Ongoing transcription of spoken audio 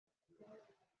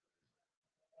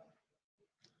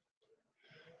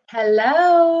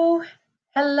Hello.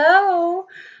 Hello.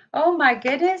 Oh my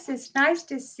goodness, it's nice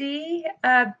to see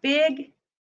a big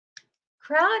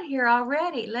crowd here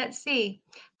already. Let's see.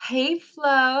 Hey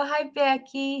Flo, hi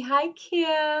Becky, hi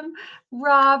Kim,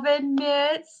 Robin,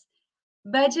 Mitz,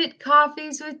 Budget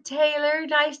Coffees with Taylor.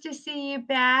 Nice to see you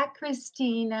back.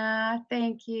 Christina,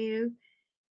 thank you.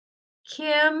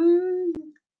 Kim,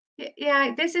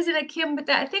 yeah, this isn't a Kim, but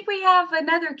I think we have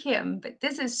another Kim, but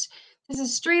this is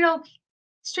straight up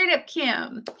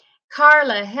Kim.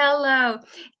 Carla, hello.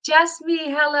 Just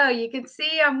me, hello. You can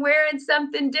see I'm wearing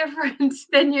something different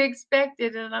than you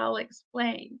expected, and I'll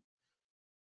explain.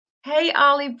 Hey,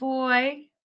 Ollie boy.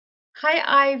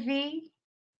 Hi, Ivy.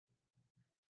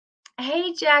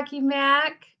 Hey, Jackie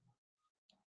Mac.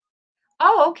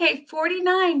 Oh, okay,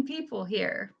 49 people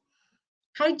here.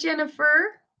 Hi,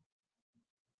 Jennifer.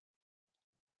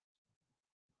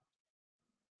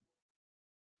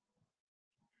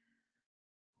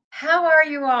 How are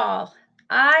you all?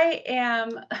 I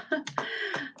am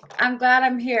I'm glad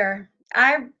I'm here.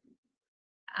 I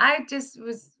just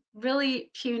was really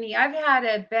puny. I've had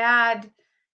a bad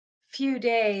few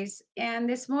days, and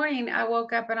this morning I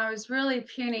woke up and I was really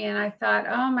puny, and I thought,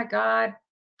 "Oh my God,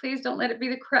 please don't let it be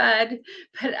the crud."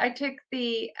 But I took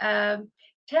the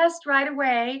test right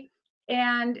away,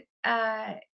 and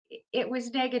it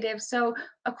was negative. So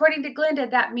according to Glenda,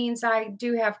 that means I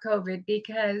do have COVID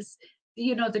because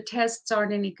the tests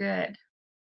aren't any good.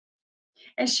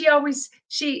 And she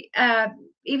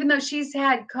even though she's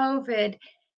had COVID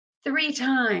 3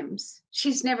 times,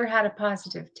 she's never had a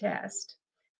positive test.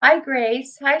 Hi,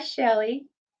 Grace. Hi, Shelley.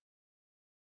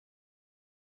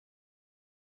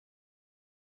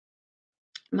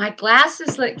 My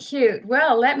glasses look cute.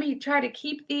 Well, let me try to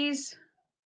keep these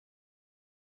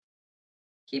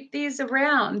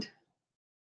around.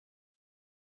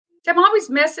 I'm always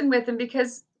messing with them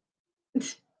because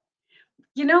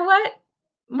you know what?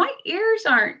 My ears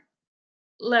aren't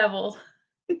level.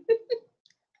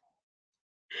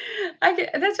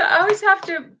 That's why I always have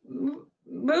to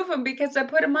move them because I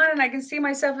put them on and I can see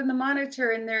myself in the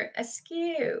monitor and they're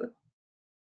askew.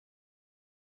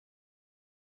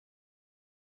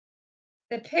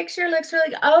 The picture looks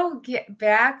really oh, get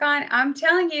back on. I'm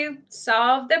telling you,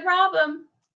 solve the problem.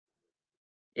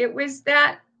 It was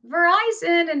that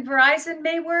Verizon, and Verizon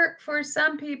may work for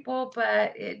some people,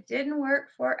 but it didn't work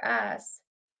for us.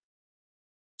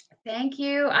 Thank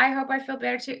you. I hope I feel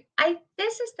better too. I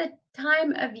This is the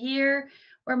time of year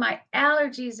where my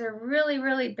allergies are really,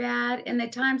 really bad. And the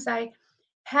times I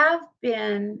have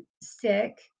been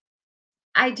sick,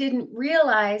 I didn't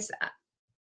realize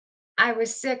I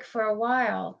was sick for a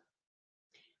while.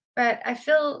 But I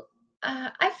feel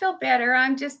better.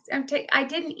 I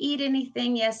didn't eat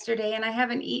anything yesterday, and I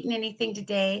haven't eaten anything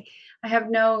today. I have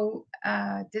no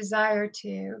desire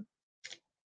to.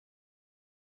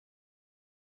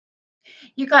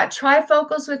 You got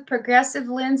trifocals with progressive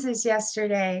lenses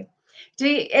yesterday.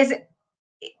 Is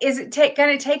it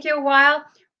going to take you a while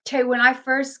to when I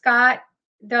first got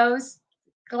those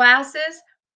glasses?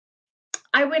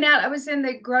 I went out, I was in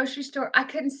the grocery store. I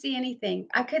couldn't see anything.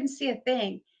 I couldn't see a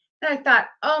thing. And I thought,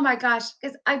 oh my gosh,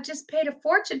 because I just paid a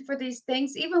fortune for these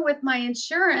things, even with my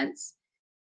insurance.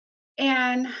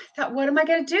 And I thought, what am I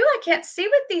going to do? I can't see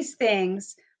with these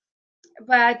things.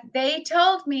 But they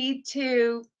told me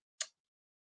to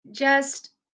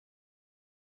just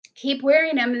keep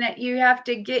wearing them and that you have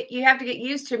to get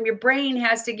used to them. Your brain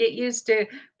has to get used to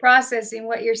processing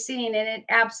what you're seeing. And it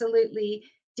absolutely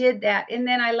did that. And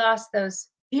then I lost those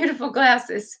beautiful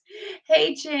glasses.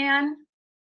 Hey, Jan.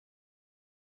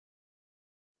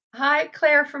 Hi,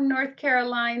 Claire from North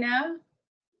Carolina.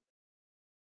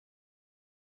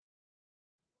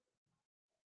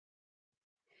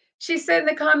 She said in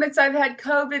the comments, I've had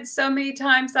COVID so many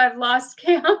times I've lost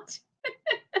count.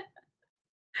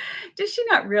 Does she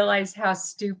not realize how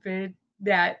stupid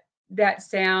that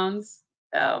sounds?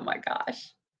 Oh my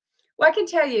gosh. Well, I can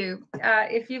tell you,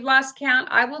 if you've lost count,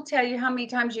 I will tell you how many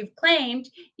times you've claimed.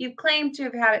 You've claimed to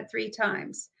have had it 3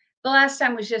 times. The last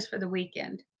time was just for the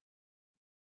weekend.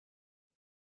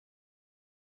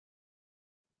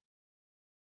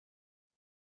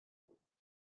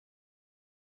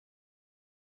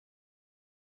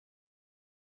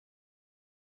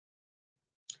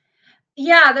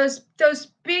 Yeah, those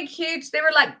big, huge. They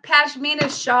were like pashmina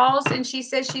shawls, and she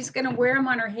says she's going to wear them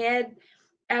on her head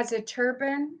as a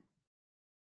turban.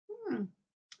 Hmm,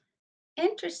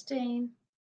 interesting.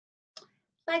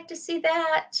 Like to see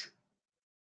that.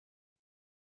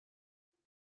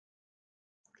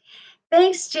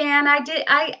 Thanks, Jan. I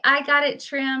got it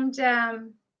trimmed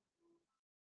a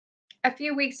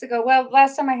few weeks ago. Well,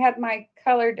 last time I had my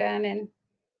color done, and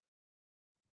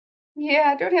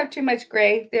Yeah, don't have too much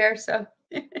gray there, so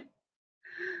I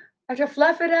have to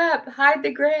fluff it up, hide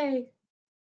the gray.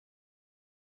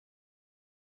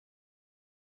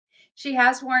 She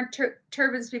has worn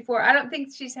turbans before. I don't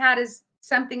think she's had as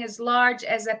something as large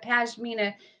as a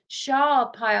pashmina shawl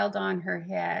piled on her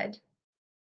head.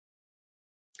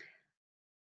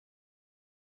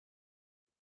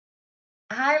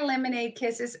 High lemonade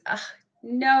kisses. Ugh,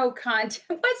 no content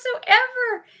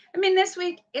whatsoever. I mean, this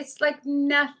week it's like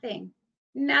nothing,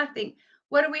 nothing.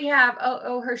 What do we have?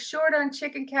 Her short on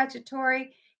chicken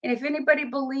cacciatore. And if anybody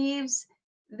believes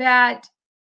that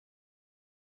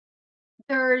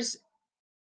there's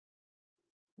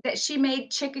that she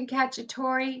made chicken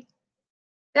cacciatore,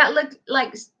 that looked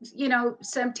like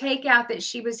some takeout that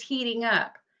she was heating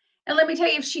up. And let me tell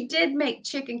you, if she did make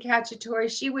chicken cacciatore,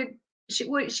 she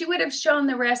would have shown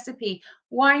the recipe.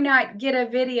 Why not get a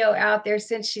video out there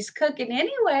since she's cooking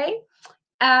anyway,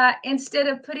 instead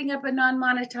of putting up a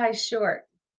non-monetized short?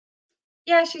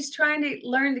 Yeah, she's trying to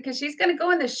learn because she's going to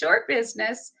go in the short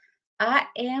business. I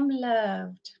am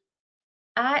loved.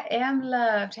 I am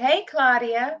loved. Hey,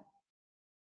 Claudia.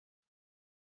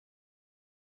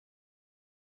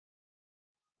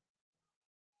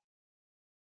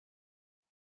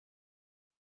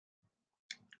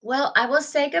 Well, I will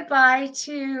say goodbye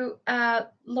to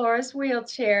Laura's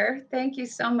wheelchair. Thank you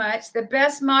so much. The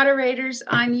best moderators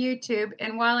on YouTube.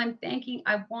 And while I'm thanking,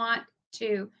 I want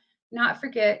to not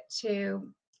forget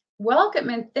to welcome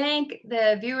and thank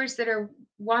the viewers that are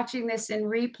watching this in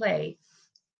replay.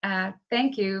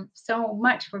 Thank you so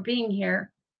much for being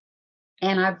here.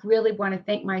 And I really want to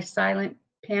thank my silent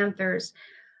Panthers.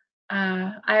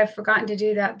 I have forgotten to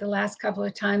do that the last couple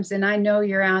of times, and I know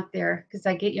you're out there because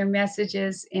I get your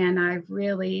messages, and I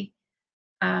really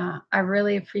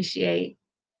appreciate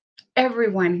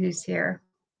everyone who's here.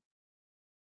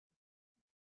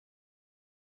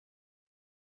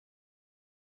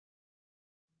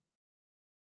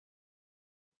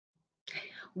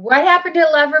 What happened to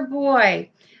Lover Boy?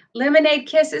 Lemonade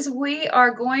Kisses. We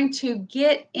are going to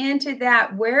get into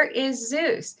that. Where is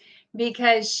Zeus?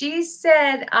 Because she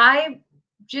said, I've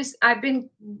been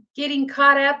getting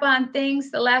caught up on things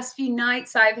the last few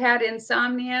nights. I've had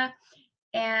insomnia.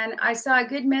 And I saw a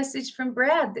good message from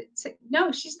Brad that said,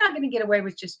 no, she's not going to get away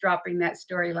with just dropping that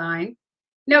storyline.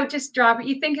 No, just drop it.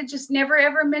 You think it just never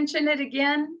ever mention it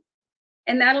again?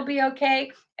 And that'll be okay.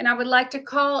 And I would like to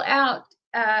call out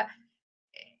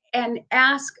and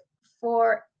ask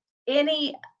for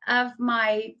any of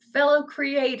my fellow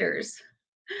creators.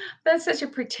 That's such a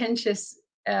pretentious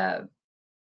uh,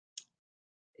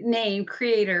 name,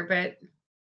 creator, but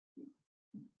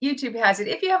YouTube has it.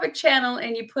 If you have a channel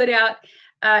and you put out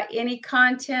any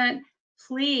content,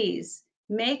 please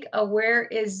make a Where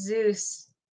is Zeus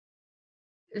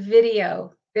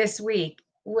video this week.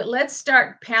 Let's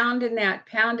start pounding that.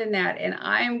 And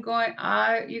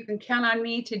you can count on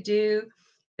me to do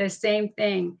the same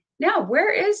thing. Now,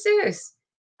 where is Zeus?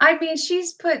 I mean,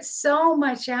 she's put so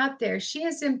much out there. She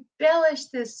has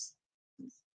embellished this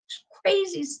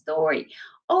crazy story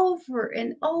over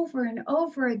and over and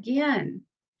over again.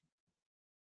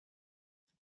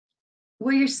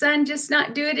 Will your son just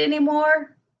not do it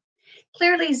anymore?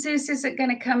 Clearly, Zeus isn't going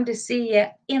to come to see you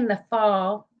in the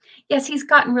fall. Yes, he's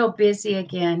gotten real busy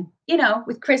again,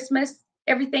 with Christmas,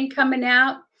 everything coming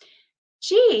out.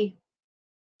 Gee,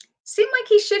 seemed like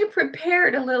he should have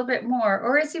prepared a little bit more.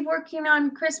 Or is he working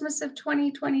on Christmas of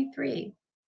 2023?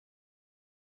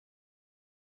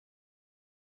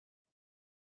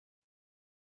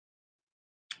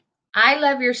 I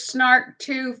love your snark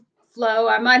too, Flo.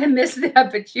 I might have missed that,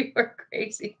 but you are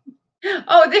crazy.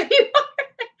 Oh, there you are.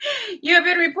 You have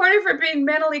been reported for being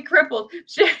mentally crippled.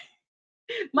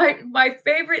 My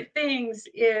favorite things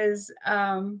is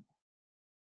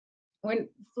when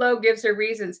Flo gives her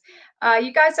reasons.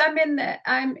 You guys,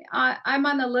 I'm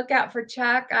on the lookout for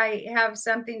Chuck. I have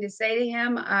something to say to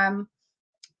him.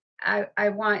 I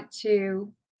want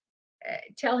to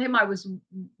tell him I was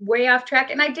way off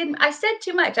track, and I didn't. I said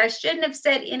too much. I shouldn't have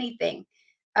said anything.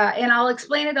 And I'll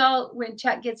explain it all when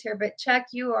Chuck gets here. But Chuck,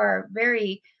 you are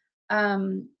very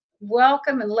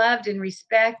welcome and loved and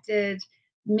respected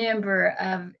member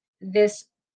of this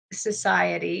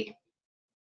society,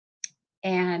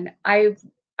 and I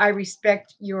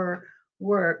respect your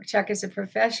work. Chuck is a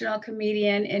professional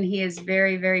comedian, and he is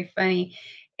very, very funny.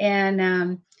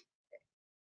 And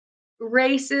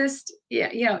racist,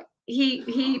 yeah,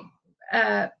 he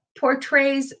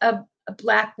portrays a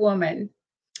black woman.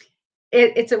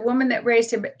 It's a woman that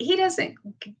raised him, but he doesn't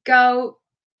go.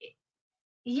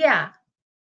 Yeah,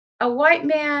 a white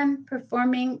man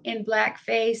performing in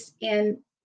blackface in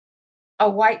a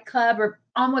white club or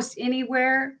almost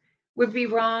anywhere would be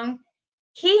wrong.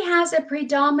 He has a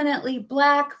predominantly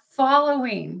Black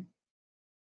following.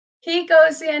 He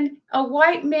goes in, a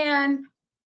white man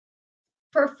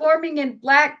performing in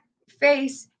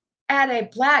blackface at a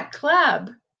Black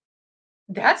club.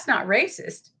 That's not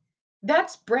racist.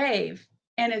 That's brave,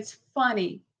 and it's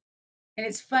funny. And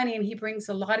it's funny, and he brings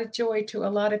a lot of joy to a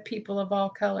lot of people of all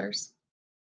colors.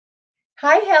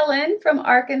 Hi, Helen from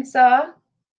Arkansas.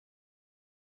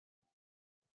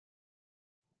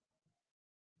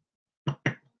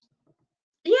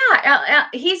 Yeah,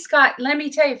 he's got. Let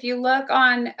me tell you, if you look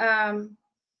on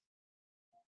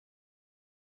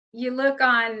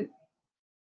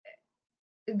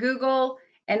Google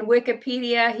and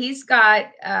Wikipedia, he's got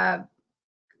a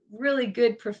really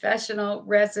good professional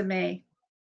resume.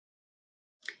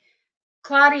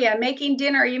 Claudia, making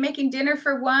dinner. Are you making dinner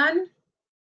for one?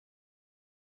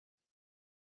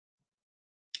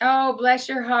 Oh, bless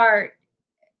your heart,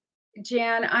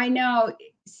 Jan. I know.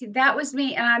 See, that was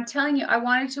me. And I'm telling you, I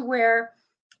wanted to wear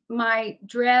my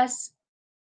dress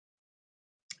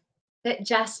that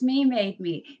Jasmine made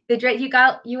me. The dress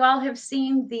you all have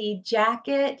seen the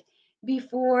jacket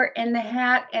before and the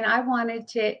hat, and I wanted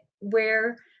to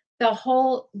wear the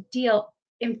whole deal.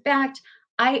 In fact,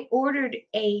 I ordered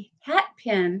a hat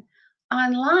pin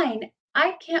online.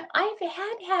 I've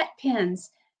had hat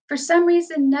pins. For some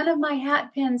reason, none of my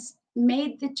hat pins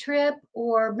made the trip,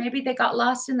 or maybe they got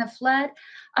lost in the flood.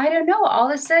 I don't know. All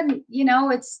of a sudden,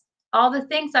 it's all the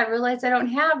things I realize I don't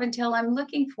have until I'm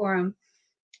looking for them.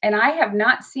 And I have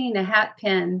not seen a hat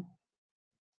pin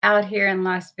out here in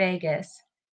Las Vegas.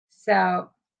 So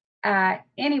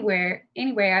anyway,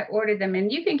 I ordered them,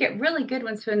 and you can get really good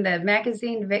ones from the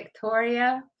magazine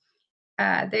Victoria.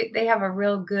 They have a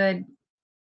real good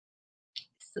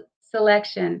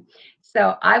selection.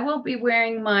 So I will be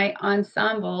wearing my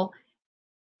ensemble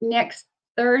next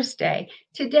Thursday.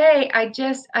 Today I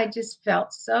just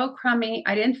felt so crummy.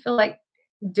 I didn't feel like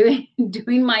doing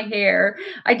doing my hair.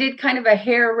 I did kind of a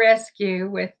hair rescue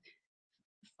with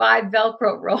 5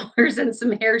 Velcro rollers and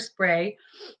some hairspray.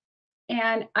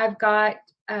 And I've got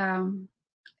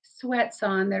sweats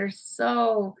on that are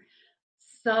so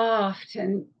soft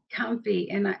and comfy,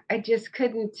 and I just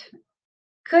couldn't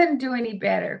do any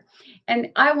better. And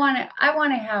I want to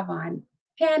have on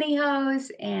pantyhose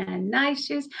and nice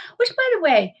shoes. Which, by the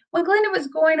way, when Glenda was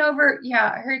going over,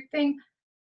 yeah,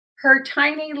 her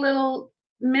tiny little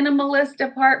minimalist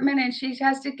apartment, and she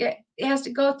has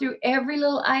to go through every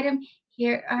little item.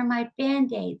 Here are my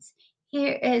band-aids.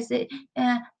 Here is it.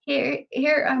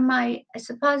 Here are my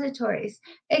suppositories.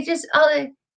 It just all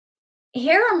the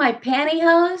here are my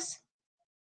pantyhose.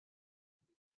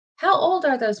 How old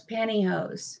are those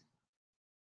pantyhose?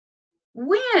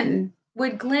 When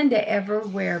would Glenda ever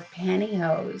wear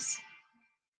pantyhose?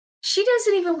 She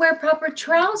doesn't even wear proper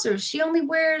trousers. She only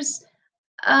wears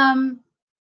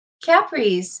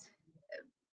capris.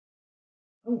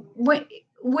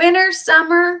 Winter,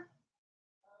 summer,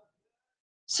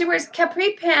 she wears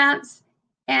capri pants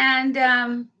and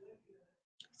and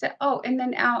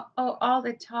then all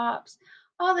the tops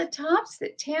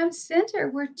that Tam sent her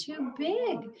were too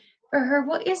big for her.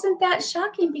 Well, isn't that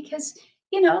shocking? Because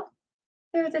you know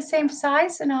they're the same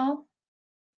size and all.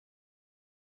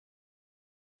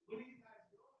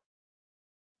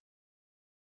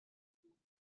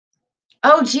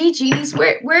 Oh, Gigi's,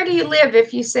 where do you live?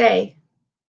 If you say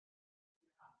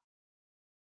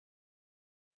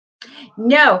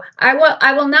no, I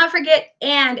will not forget,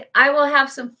 and I will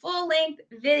have some full length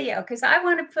video because I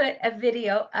want to put a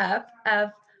video up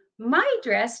of my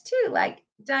dress too, like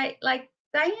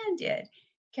Diane did,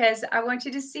 because I want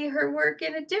you to see her work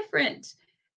in a different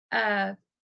uh,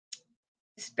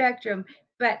 spectrum.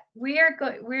 But we're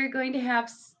going to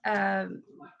have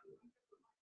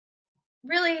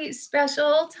really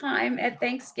special time at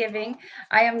Thanksgiving.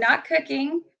 I am not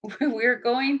cooking. We're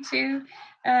going to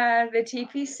the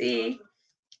TPC.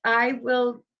 I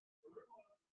will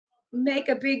make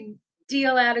a big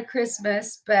deal out of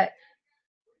Christmas, but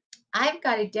I've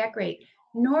got to decorate.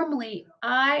 Normally,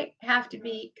 I have to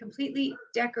be completely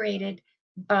decorated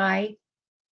by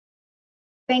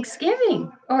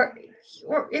Thanksgiving, or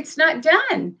it's not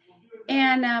done.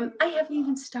 And I haven't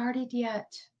even started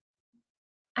yet.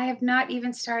 I have not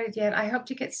even started yet. I hope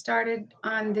to get started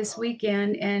on this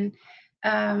weekend, and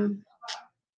um,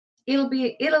 it'll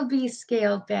be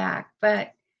scaled back,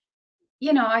 but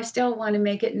I still want to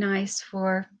make it nice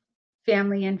for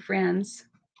family and friends.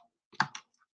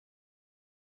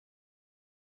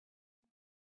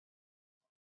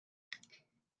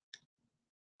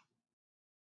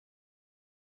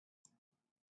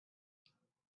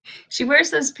 She wears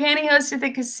those pantyhose to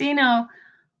the casino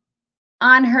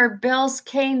on her Bell's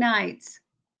K nights.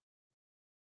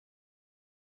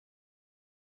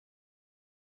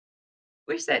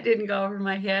 Wish that didn't go over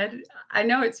my head. I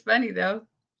know it's funny though.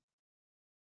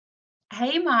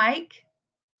 Hey, Mike,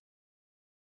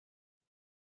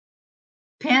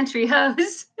 pantry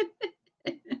hose.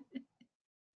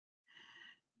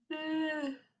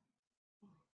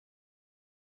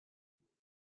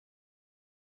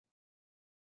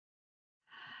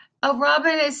 Oh,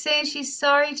 Robin is saying she's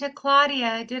sorry to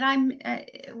Claudia.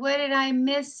 What did I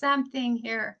miss something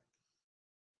here?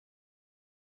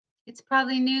 It's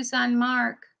probably news on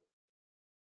Mark.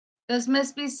 Those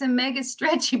must be some mega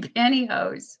stretchy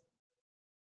pantyhose.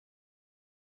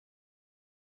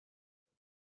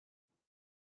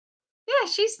 Yeah,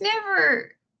 she's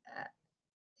never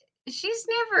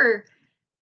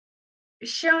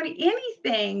shown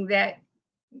anything that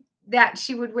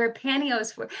she would wear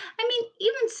pantyhose for. I mean,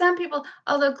 even some people,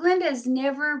 although Glenda has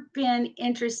never been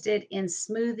interested in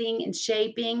smoothing and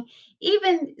shaping,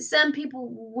 even some people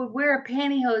would wear a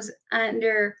pantyhose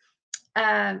under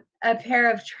a pair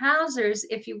of trousers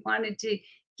if you wanted to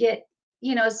get,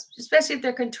 especially if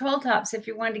they're control tops, if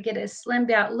you wanted to get a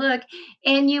slimmed out look,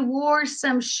 and you wore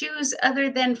some shoes other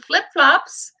than flip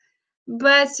flops.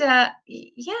 But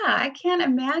yeah, I can't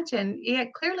imagine. Yeah,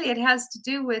 clearly it has to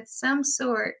do with some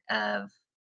sort of.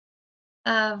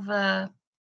 I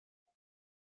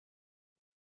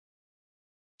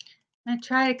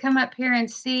try to come up here and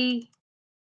see.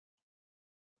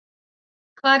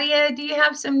 Claudia, do you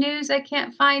have some news? I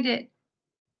can't find it.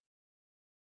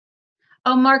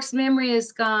 Oh, Mark's memory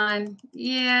is gone.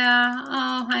 Yeah.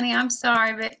 Oh, honey, I'm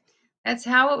sorry, but that's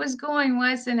how it was going,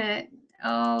 wasn't it?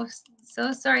 Oh,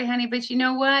 so sorry, honey. But you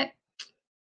know what?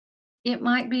 It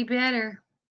might be better.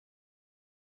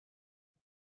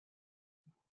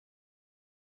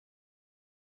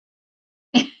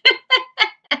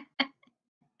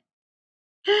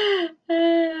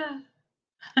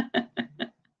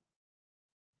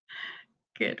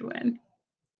 Good one.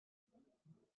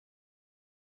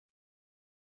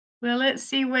 Well, let's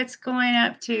see what's going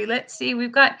up to. Let's see.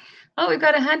 We've got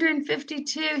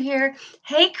 152 here.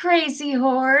 Hey, crazy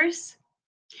horse.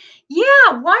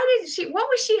 Yeah, what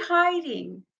was she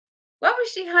hiding? What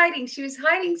was she hiding? She was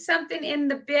hiding something in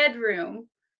the bedroom,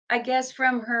 I guess,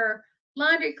 from her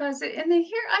laundry closet. And then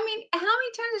here, I mean, how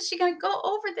many times is she going to go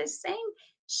over the same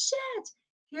shit?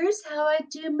 Here's how I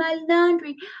do my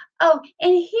laundry. Oh,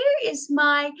 and here is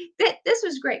this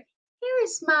was great. Here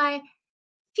is my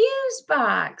fuse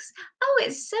box. Oh,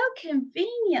 it's so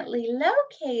conveniently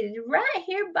located right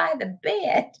here by the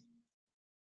bed.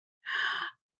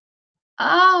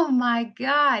 Oh my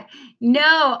God.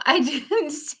 No, I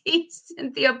didn't see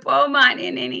Cynthia Beaumont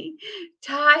in any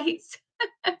tights.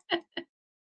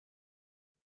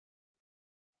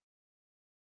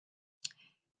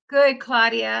 Good,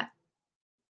 Claudia.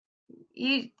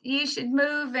 You should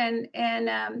move and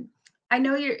I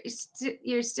know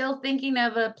you're still thinking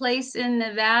of a place in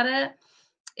Nevada.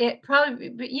 It probably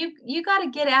but you got to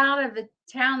get out of a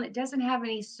town that doesn't have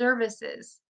any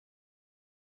services.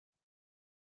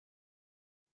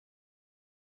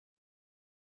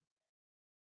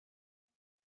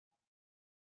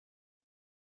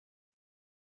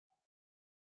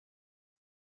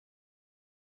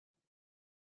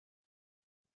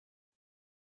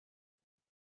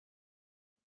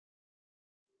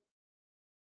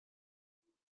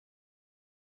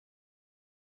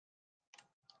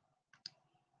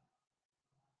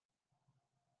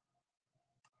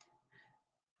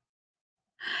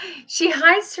 She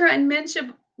hides her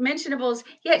unmentionables,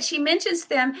 yet she mentions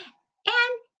them,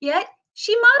 and yet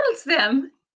she models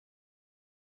them.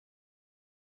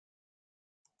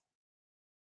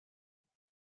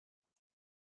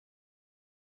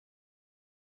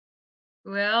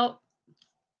 Well,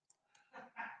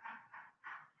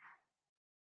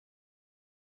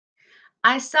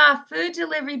 I saw a food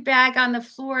delivery bag on the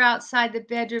floor outside the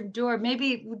bedroom door.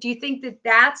 Maybe do you think that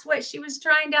that's what she was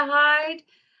trying to hide?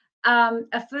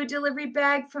 A food delivery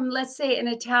bag from, let's say, an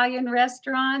Italian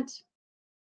restaurant?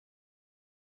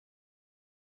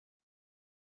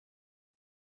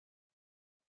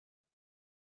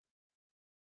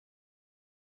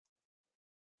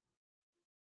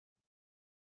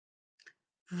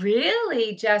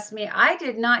 Really, just me. I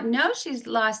did not know she's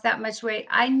lost that much weight.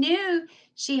 I knew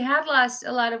she had lost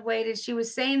a lot of weight, and she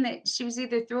was saying that she was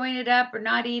either throwing it up or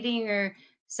not eating or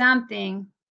something.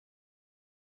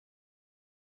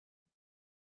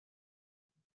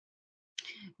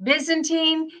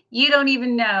 Byzantine, you don't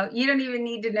even know. You don't even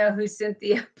need to know who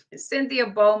Cynthia Cynthia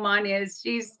Beaumont is.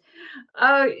 She's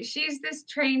Oh, she's this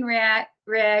train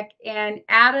wreck, and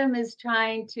Adam is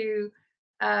trying to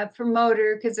promote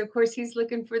her because, of course, he's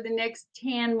looking for the next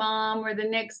tan mom or the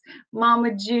next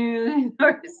Mama June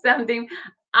or something.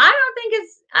 I don't think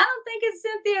it's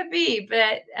Cynthia B,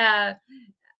 but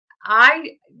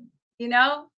I,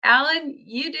 Alan,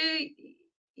 you do.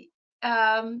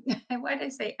 Why did I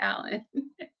say Alan?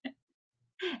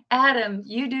 Adam,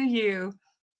 you do you,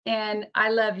 and I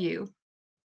love you.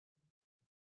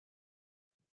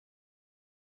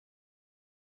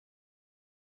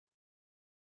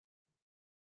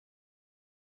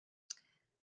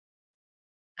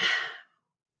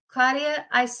 Claudia,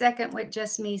 I second what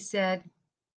Just Me said.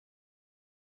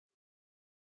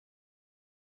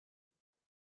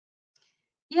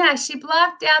 Yeah, she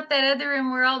blocked out that other room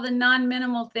where all the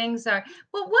non-minimal things are.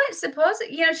 Well, what suppose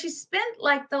she spent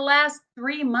like the last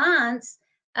 3 months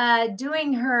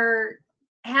doing her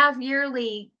half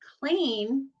yearly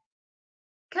clean.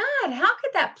 God, how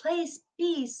could that place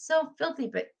be so filthy?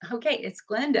 But okay, it's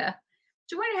Glenda.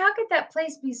 Do you wonder how could that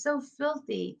place be so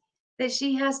filthy that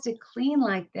she has to clean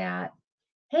like that?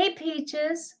 Hey,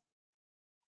 Peaches.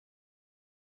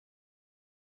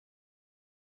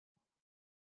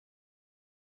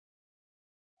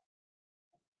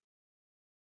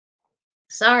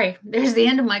 Sorry, there's the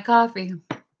end of my coffee.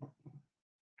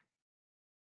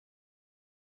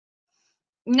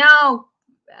 No,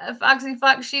 Foxy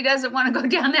Fox, she doesn't want to go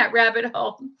down that rabbit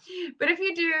hole. But if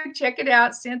you do, check it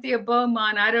out, Cynthia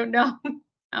Beaumont. I don't know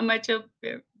how much of,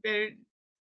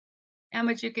 how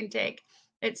much you can take.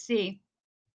 Let's see.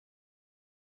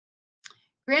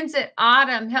 Grins at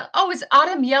Autumn. Oh, is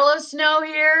Autumn Yellow Snow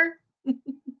here?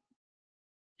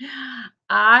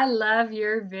 I love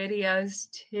your videos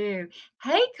too.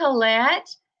 Hey,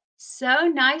 Colette. So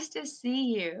nice to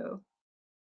see you.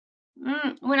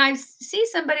 When I see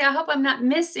somebody, I hope I'm not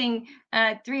missing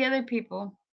three other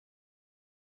people.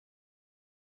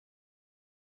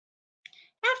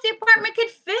 Half the apartment could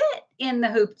fit in the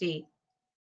hoopty.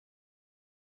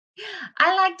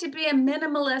 I like to be a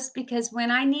minimalist because when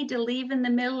I need to leave in the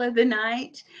middle of the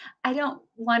night, I don't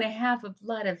want to have a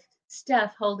lot of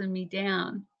stuff holding me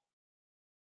down.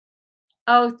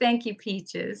 Oh, thank you,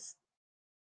 Peaches.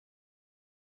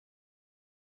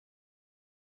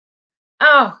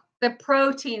 Oh, the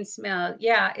protein smell.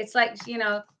 Yeah, it's like,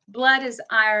 blood is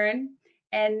iron.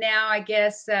 And now I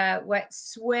guess what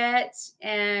sweat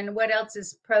and what else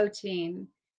is protein?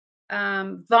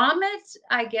 Vomit,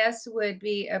 I guess, would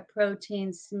be a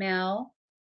protein smell.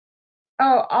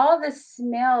 Oh, all the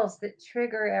smells that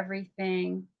trigger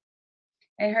everything.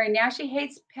 And her now she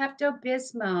hates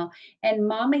Pepto-Bismol, and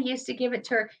Mama used to give it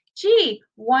to her. Gee,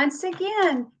 once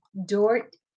again,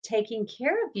 Dort taking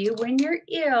care of you when you're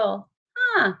ill.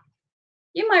 Huh.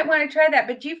 You might want to try that,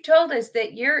 but you've told us that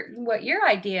what your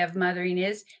idea of mothering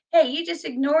is. Hey, you just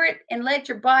ignore it and let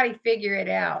your body figure it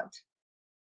out.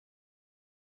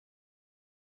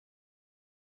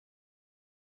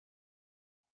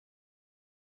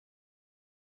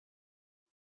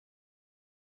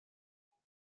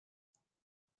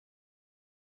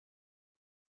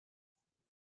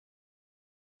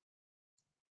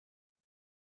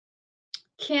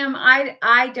 Kim,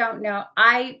 I don't know.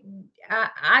 I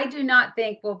do not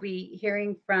think we'll be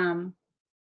hearing from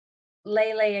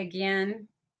Lele again.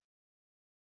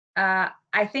 I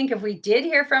think if we did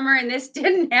hear from her and this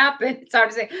didn't happen, it's hard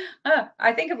to say.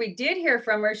 I think if we did hear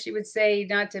from her, she would say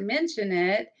not to mention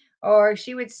it, or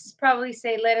she would probably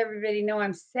say, "Let everybody know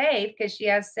I'm safe," because she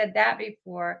has said that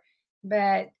before.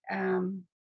 But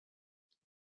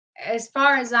as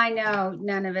far as I know,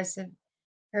 none of us have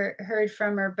heard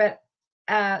from her. But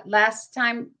last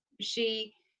time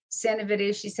she sent a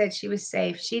video, she said she was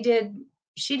safe. She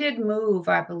did move,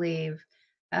 I believe.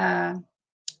 Uh,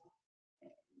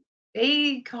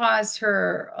 they caused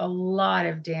her a lot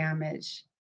of damage.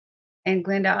 And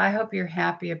Glenda, I hope you're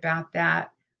happy about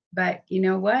that. But you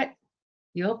know what?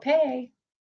 You'll pay.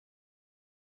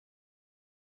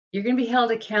 You're going to be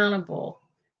held accountable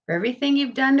for everything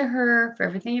you've done to her, for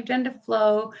everything you've done to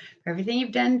Flo, for everything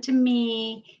you've done to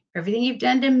me, for everything you've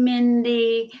done to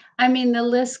Mindy. I mean, the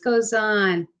list goes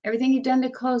on. Everything you've done to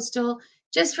Coastal,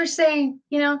 just for saying,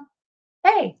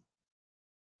 hey,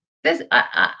 this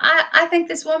I think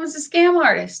this woman's a scam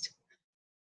artist.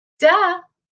 Duh.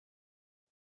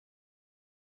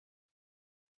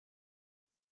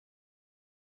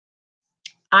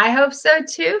 I hope so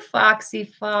too, Foxy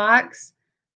Fox.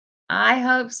 I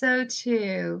hope so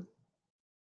too.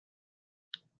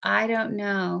 I don't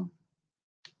know.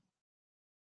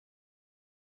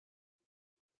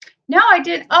 No, I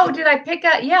did. Oh, did I pick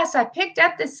up? Yes, I picked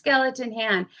up the skeleton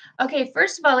hand. Okay,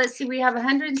 first of all, let's see. We have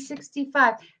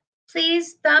 165.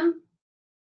 please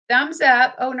thumbs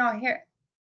up. Oh no, here.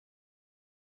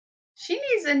 She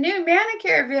needs a new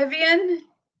manicure, Vivian.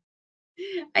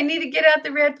 I need to get out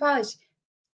the red polish.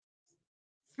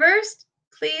 First,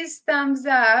 please thumbs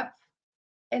up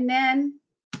and then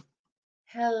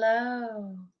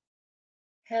hello.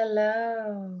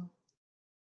 Hello.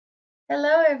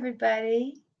 Hello,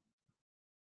 everybody.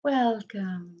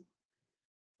 Welcome.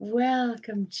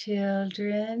 Welcome,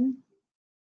 children.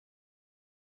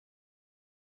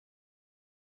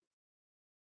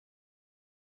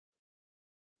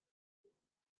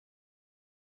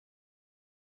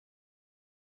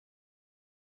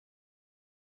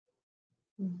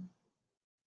 Mm.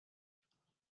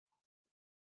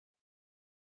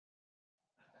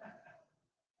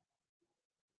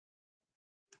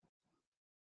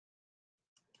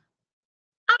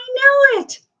 I know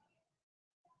it.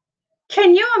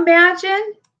 Can you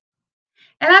imagine?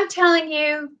 And I'm telling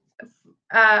you,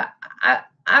 I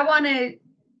want to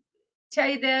tell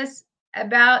you this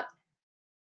about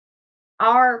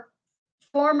our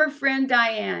former friend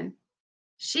Diane.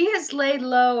 She has laid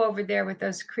low over there with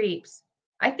those creeps.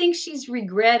 I think she's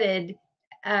regretted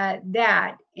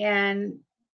that. And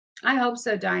I hope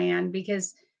so, Diane,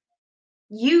 because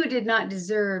you did not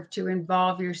deserve to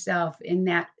involve yourself in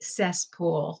that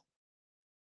cesspool.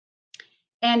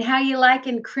 And how you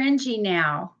liking cringy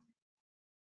now?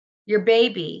 Your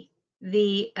baby,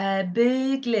 the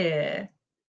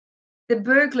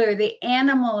burglar, the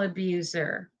animal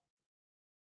abuser.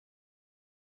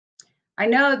 I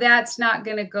know that's not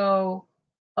going to go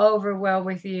over well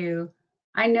with you.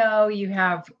 I know you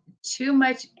have too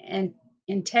much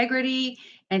integrity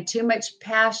and too much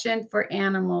passion for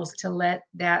animals to let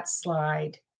that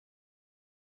slide.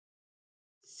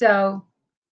 So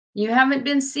you haven't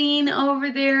been seen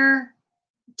over there,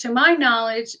 to my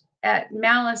knowledge, at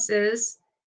Malice's,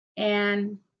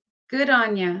 and good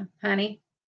on you, honey.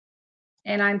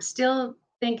 And I'm still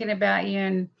thinking about you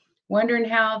and wondering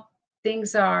how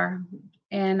things are.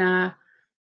 And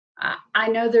I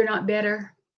know they're not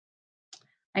better.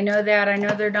 I know that. I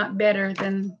know they're not better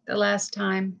than the last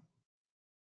time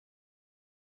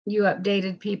you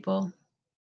updated people.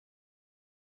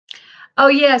 Oh,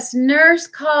 yes. Nurse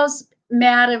calls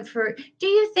Madam for, do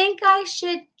you think I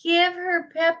should give her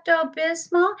Pepto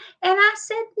Bismol? And I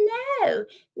said, no,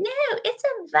 no, it's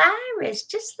a virus.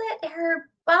 Just let her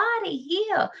body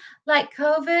heal. Like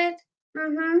COVID.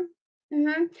 Mm-hmm.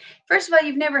 Mm-hmm. First of all,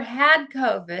 you've never had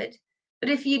COVID, but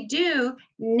if you do,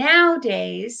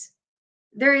 nowadays,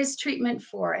 there is treatment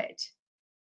for it.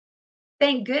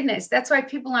 Thank goodness. That's why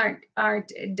people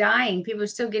aren't dying. People are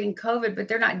still getting COVID, but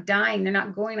they're not dying. They're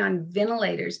not going on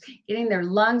ventilators, getting their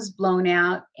lungs blown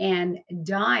out and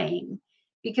dying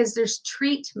because there's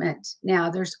treatment now.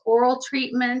 There's oral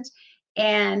treatment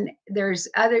and there's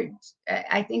other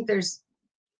I think there's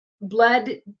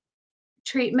blood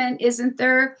treatment, isn't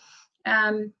there?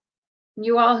 Um,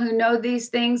 you all who know these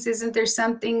things, isn't there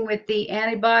something with the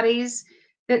antibodies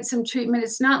that some treatment?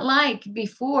 It's not like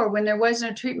before when there was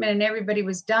no treatment and everybody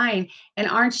was dying. And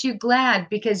aren't you glad?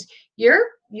 Because your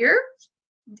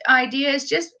idea is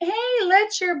just, hey,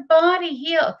 let your body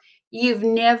heal. You've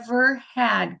never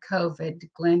had COVID,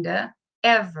 Glenda,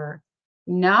 ever,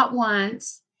 not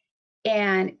once.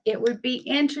 And it would be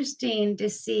interesting to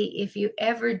see if you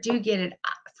ever do get it.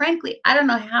 Frankly, I don't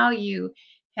know how you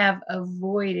have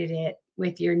avoided it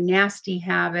with your nasty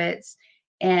habits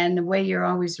and the way you're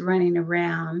always running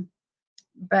around.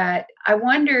 But I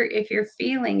wonder if you're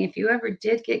feeling, if you ever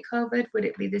did get COVID, would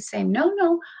it be the same? No,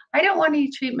 no, I don't want any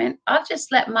treatment. I'll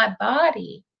just let my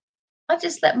body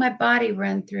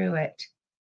run through it.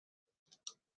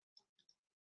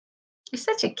 You're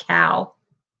such a cow.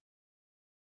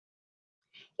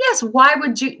 Yes, why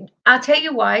would you? I'll tell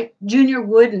you why. Junior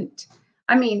wouldn't.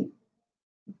 I mean,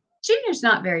 Junior's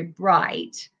not very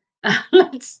bright.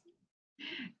 Let's,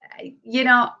 you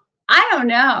know, I don't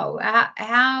know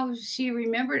how she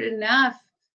remembered enough.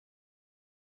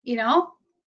 You know,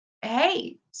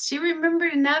 hey, she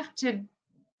remembered enough to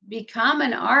become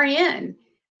an RN.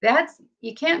 That's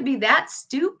you can't be that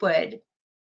stupid.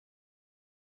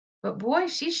 But boy,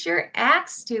 she sure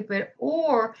acts stupid,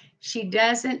 or she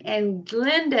doesn't. And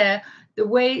Glenda, the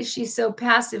way she's so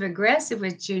passive aggressive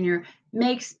with Junior,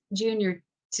 makes Junior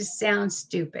to sound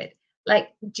stupid.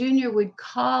 Like Junior would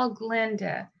call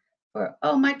Glenda for,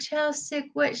 oh, my child's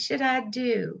sick. What should I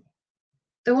do?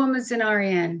 The woman's an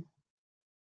RN.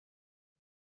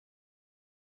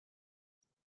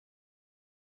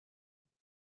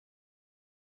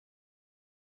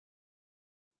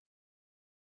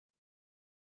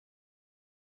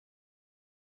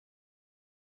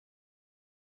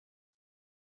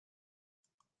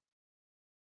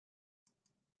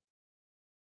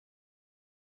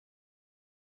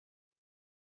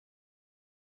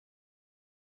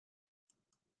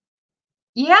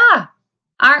 Yeah.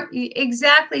 Aren't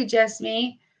exactly, just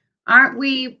me. Aren't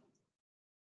we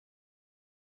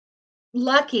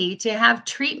lucky to have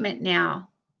treatment now?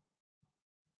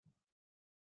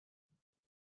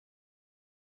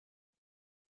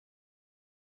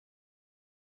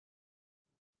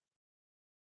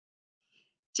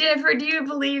 Jennifer, do you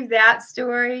believe that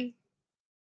story?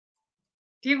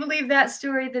 Do you believe that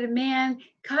story that a man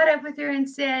caught up with her and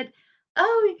said,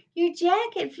 "Oh, your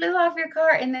jacket flew off your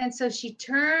car." And then so she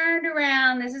turned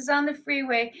around. This is on the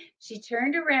freeway. She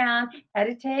turned around, had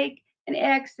to take an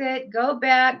exit, go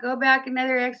back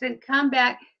another exit, come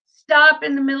back, stop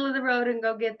in the middle of the road and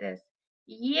go get this.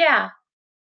 Yeah.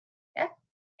 That,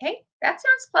 hey, that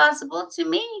sounds plausible to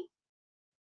me.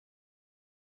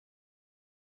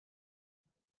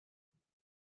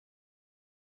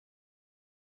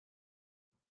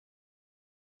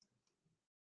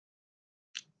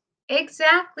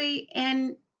 Exactly.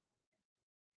 And,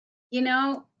 you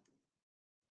know,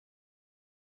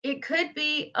 it could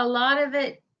be a lot of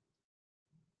it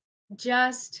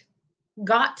just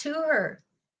got to her.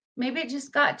 Maybe it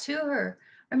just got to her.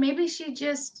 Or maybe she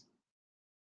just,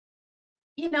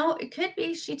 it could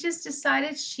be she just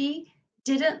decided she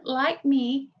didn't like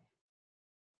me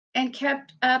and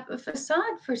kept up a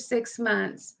facade for 6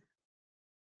 months.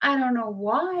 I don't know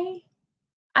why.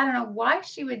 I don't know why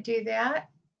she would do that.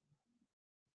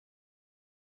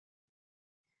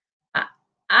 I,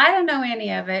 I don't know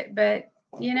any of it, but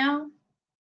you know,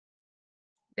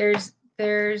 there's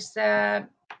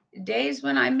days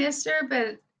when I miss her,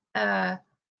 but uh,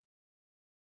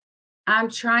 I'm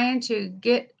trying to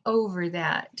get over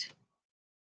that.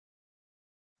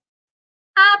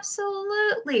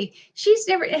 Absolutely. She's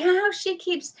never how she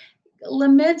keeps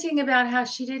lamenting about how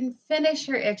she didn't finish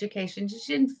her education.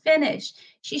 She didn't finish.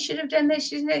 She should have done this.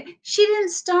 She didn't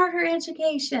start her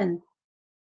education.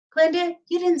 Glenda,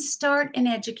 you didn't start an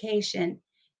education.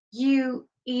 You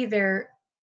either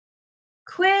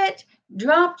quit,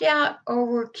 dropped out, or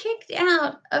were kicked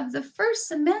out of the first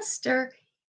semester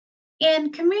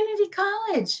in community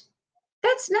college.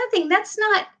 That's nothing. That's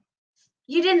not,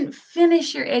 you didn't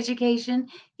finish your education.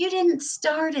 You didn't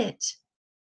start it.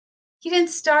 You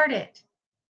didn't start it.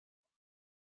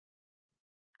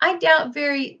 I doubt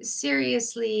very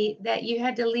seriously that you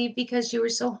had to leave because you were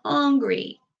so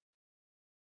hungry.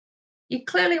 You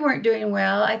clearly weren't doing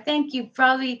well. I think you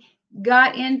probably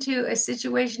got into a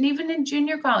situation, even in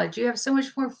junior college, you have so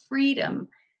much more freedom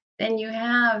than you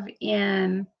have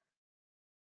in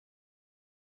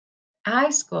high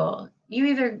school. You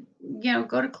either,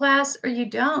 go to class or you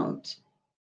don't.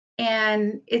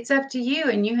 And it's up to you,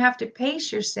 and you have to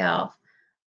pace yourself.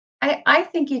 I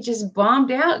think you just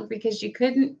bombed out because you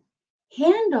couldn't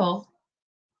handle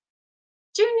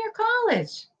junior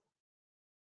college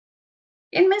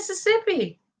in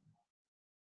Mississippi.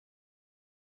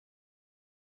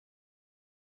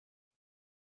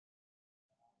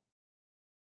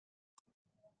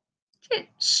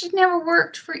 She never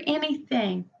worked for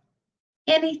anything,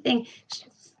 anything.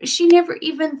 She never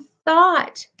even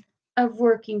thought of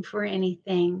working for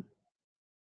anything.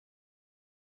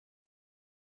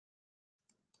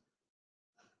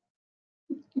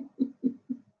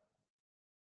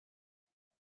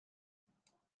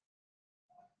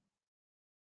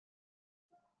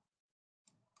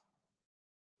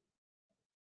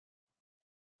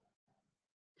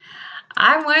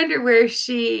 I wonder where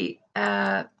she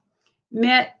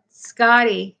met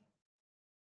Scotty.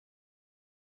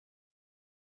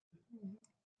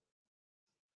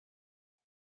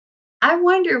 I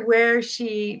wonder where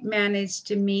she managed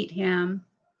to meet him.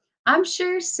 I'm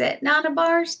sure sitting on a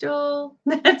bar stool.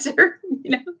 That's her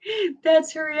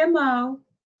MO.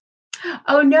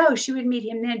 Oh no, she would meet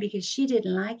him then because she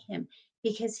didn't like him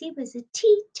because he was a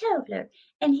teetotaler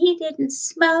and he didn't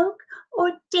smoke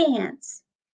or dance.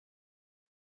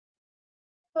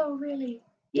 Oh, really?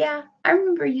 Yeah, I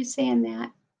remember you saying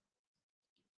that.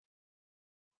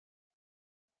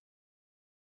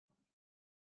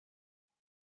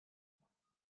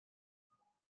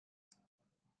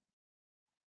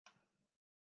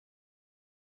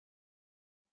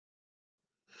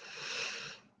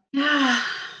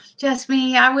 Just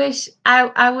me. I wish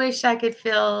I could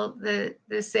feel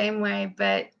the same way,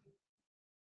 but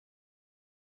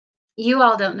you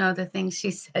all don't know the things she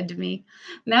said to me.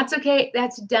 And that's okay.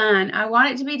 That's done. I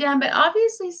want it to be done, but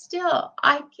obviously still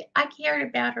I cared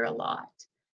about her a lot.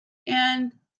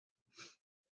 And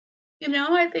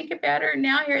I think about her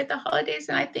now here at the holidays,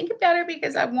 and I think about her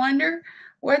because I wonder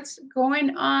what's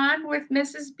going on with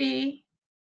Mrs. B.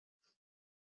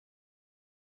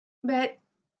 But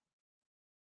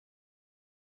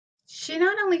she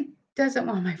not only doesn't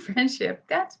want my friendship.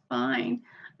 That's fine.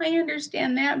 I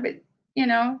understand that, but you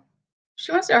know,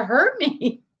 she wants to hurt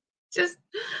me. Just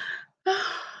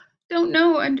don't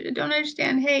know and don't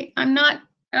understand. Hey,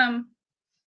 um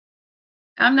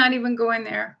I'm not even going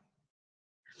there.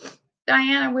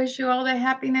 Diane, I wish you all the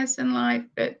happiness in life,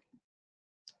 but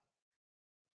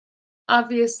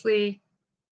obviously,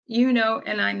 you know,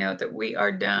 and I know that we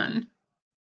are done.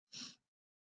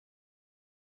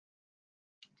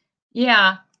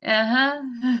 Yeah. Uh-huh.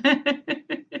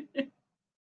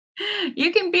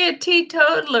 You can be a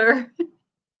teetotaler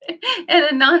and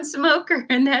a non-smoker,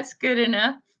 and that's good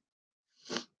enough.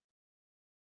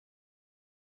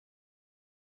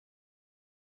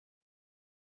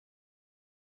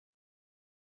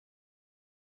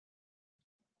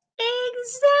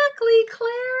 Exactly,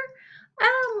 Claire.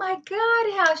 Oh my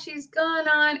God, how she's gone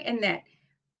on and that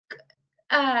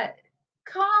uh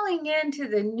calling into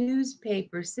the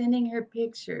newspaper, sending her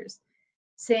pictures,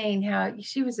 saying how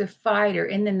she was a fighter,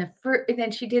 and then and then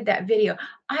she did that video.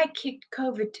 I kicked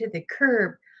COVID to the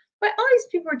curb. But all these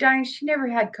people are dying. She never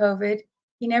had COVID.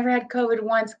 You never had COVID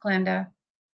once, Glenda.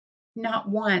 Not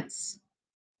once.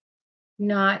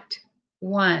 Not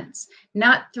once.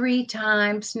 Not 3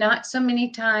 times. Not so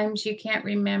many times you can't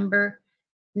remember.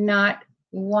 Not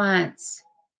once.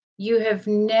 You have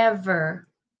never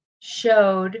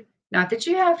showed, not that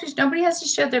you have to, nobody has to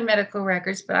show their medical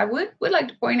records, but I would like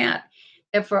to point out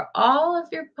that for all of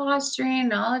your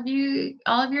posturing, all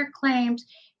of your claims,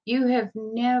 you have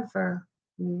never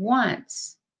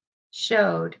once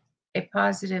showed a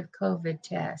positive COVID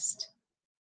test.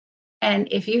 And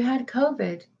if you had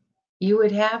COVID, you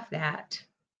would have that.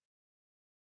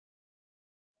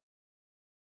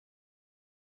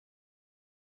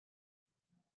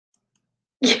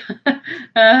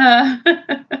 uh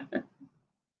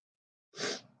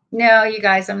No, you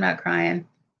guys, I'm not crying.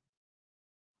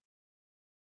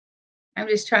 I'm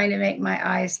just trying to make my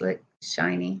eyes look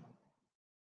shiny.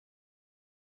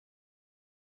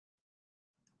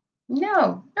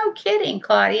 No, no kidding,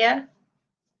 Claudia.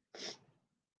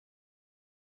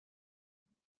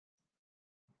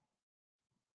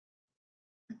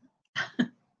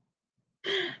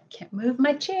 Can't move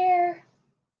my chair.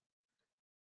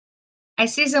 I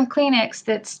see some Kleenex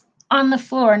that's on the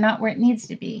floor, not where it needs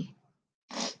to be.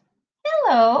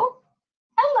 Hello.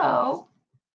 Hello.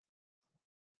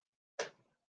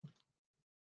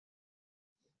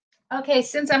 Okay,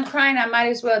 since I'm crying, I might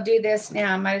as well do this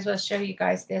now. I might as well show you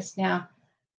guys this now.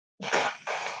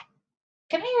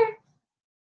 Come here.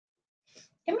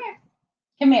 Come here.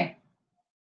 Come here.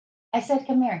 I said,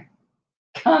 come here.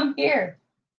 Come here.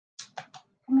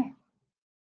 Come here.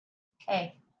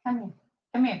 Hey, come here.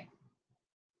 Come here.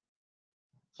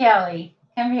 Kelly,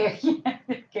 come here.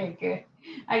 Okay, good.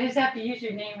 I just have to use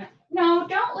your name. No,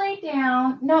 don't lay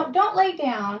down. No, don't lay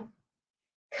down.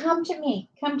 Come to me.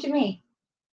 Come to me.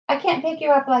 I can't pick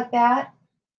you up like that.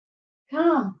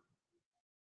 Come.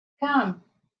 Come.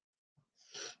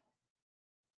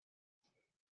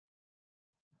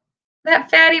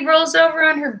 That fatty rolls over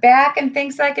on her back and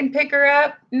thinks I can pick her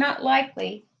up? Not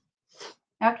likely.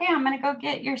 Okay, I'm going to go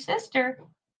get your sister.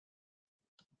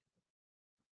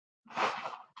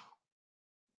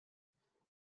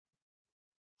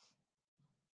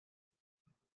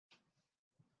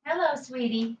 Hello,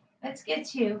 sweetie. Let's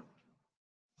get you.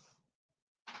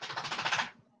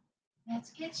 Let's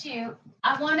get you.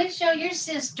 I want to show your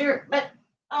sister, but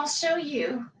I'll show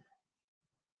you.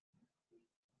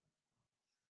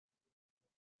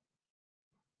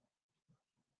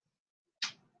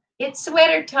 It's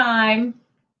sweater time.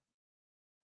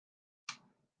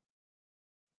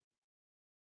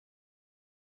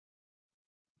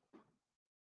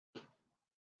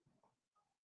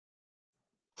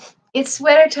 It's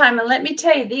sweater time. And let me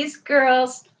tell you, these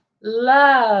girls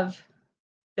love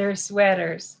their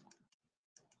sweaters.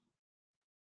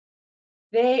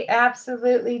 They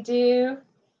absolutely do.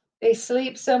 They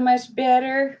sleep so much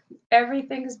better.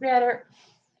 Everything's better.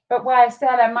 But why I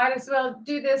said I might as well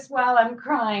do this while I'm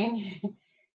crying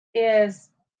is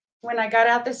when I got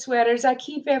out the sweaters, I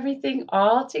keep everything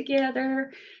all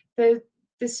together. The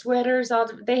the sweaters, all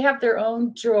they have their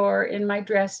own drawer in my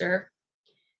dresser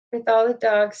with all the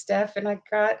dog stuff, and I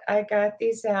got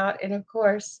these out, and of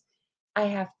course, I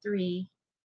have 3.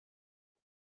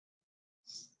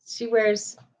 She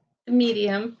wears the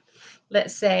medium,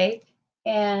 let's say,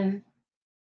 and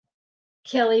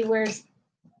Kelly wears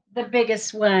the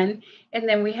biggest one, and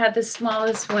then we had the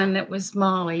smallest one that was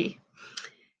Molly.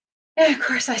 And of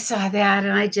course, I saw that,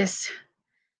 and I just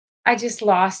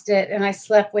lost it, and I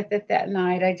slept with it that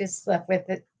night. I just slept with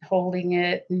it, holding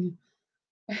it, and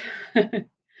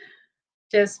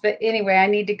Just but anyway, I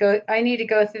need to go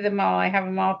through them all. I have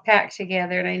them all packed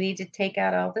together, and I need to take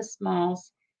out all the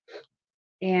smalls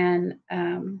and,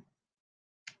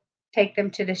 take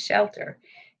them to the shelter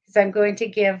because 'cause I'm going to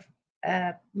give,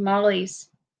 Molly's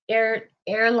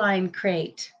airline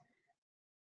crate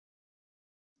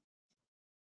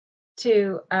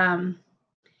to, the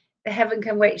Heaven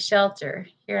Can Wait shelter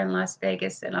here in Las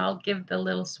Vegas, and I'll give the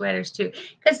little sweaters too,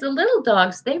 because the little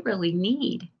dogs, they really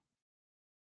need.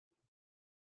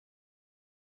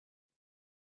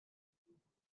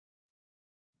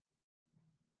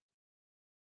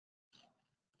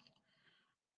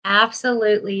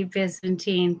 Absolutely,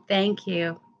 Byzantine. Thank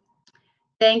you.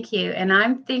 Thank you. And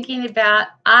I'm thinking about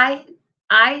I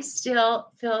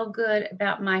still feel good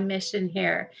about my mission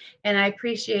here. And I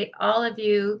appreciate all of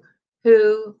you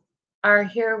who are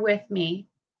here with me.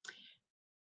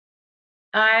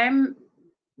 I'm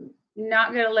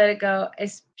not going to let it go.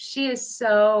 She is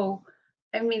so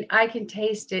I mean, I can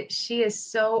taste it. She is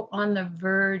so on the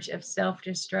verge of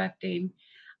self-destructing.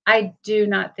 I do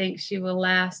not think she will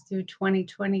last through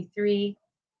 2023.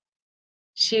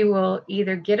 She will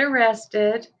either get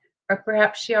arrested or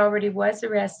perhaps she already was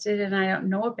arrested and I don't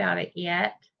know about it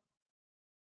yet.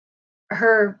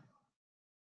 Her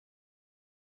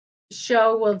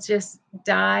show will just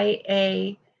die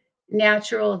a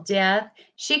natural death.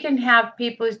 She can have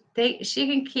people she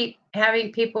can keep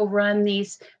having people run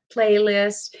these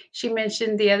playlists. She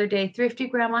mentioned the other day, "Thrifty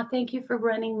Grandma, thank you for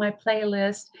running my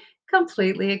playlist."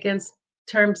 Completely against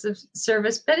terms of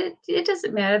service, but it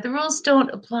doesn't matter. The rules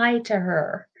don't apply to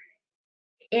her.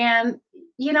 And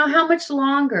how much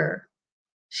longer?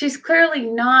 She's clearly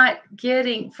not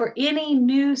getting for any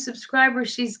new subscriber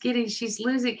she's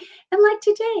losing. And like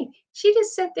today, she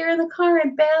just sat there in the car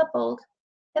and babbled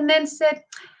and then said,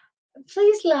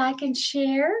 "Please like and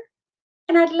share.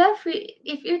 And I'd love for you,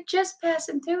 if you're just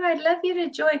passing through, I'd love you to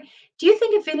join." Do you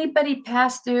think if anybody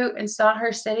passed through and saw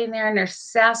her sitting there in her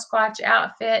Sasquatch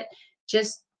outfit,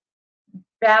 just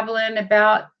babbling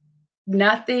about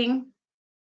nothing,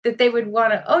 that they would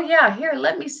want to, "Oh, yeah, here,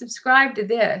 let me subscribe to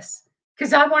this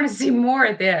because I want to see more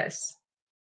of this"?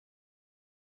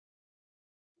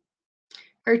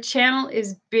 Her channel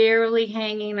is barely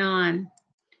hanging on.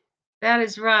 That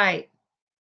is right.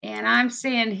 And I'm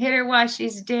saying hit her while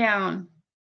she's down.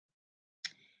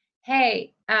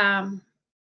 Hey, I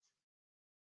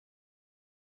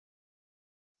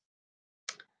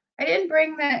didn't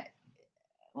bring the,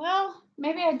 well,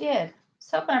 maybe I did. I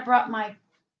was hoping I brought my,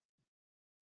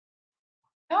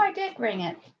 oh, I did bring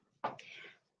it.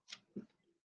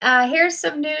 Here's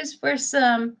some news for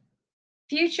some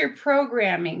future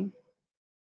programming.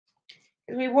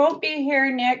 We won't be here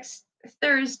next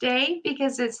Thursday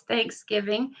because it's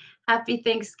Thanksgiving. Happy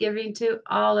Thanksgiving to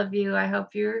all of you. I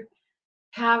hope you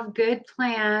have good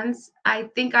plans. I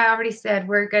think I already said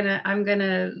I'm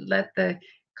gonna let the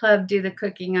club do the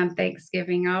cooking on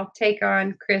Thanksgiving. I'll take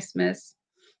on Christmas,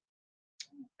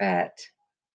 but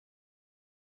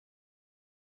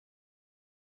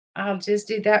I'll just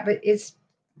do that. But it's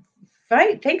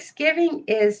funny. Thanksgiving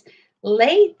is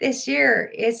late this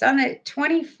year. It's on the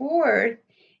 24th,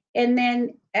 and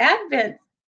then Advent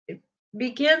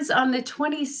begins on the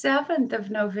 27th of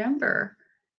November.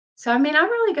 So I mean, I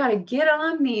really got to get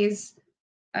on these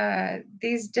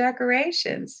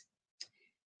decorations.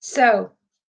 So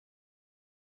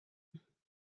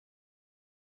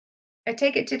I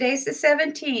take it today's the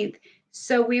 17th.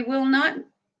 So we will not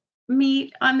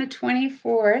meet on the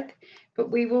 24th, but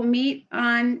we will meet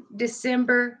on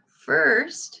December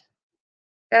 1st.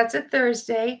 That's a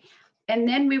Thursday. And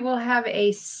then we will have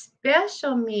a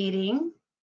special meeting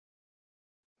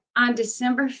on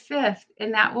December 5th,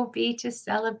 and that will be to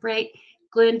celebrate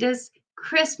Glenda's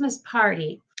Christmas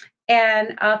party.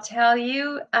 And I'll tell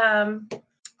you,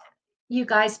 you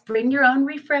guys bring your own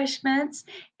refreshments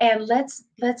and let's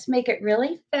make it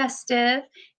really festive.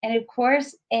 And of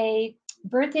course, a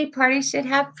birthday party should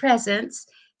have presents.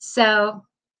 So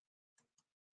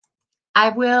I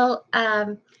will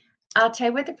I'll tell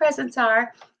you what the presents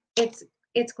are.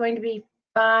 It's going to be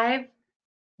 5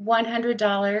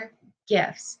 $100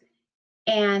 gifts.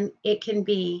 And it can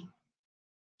be,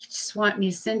 you just want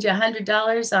me to send you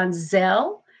 $100 on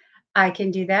Zelle, I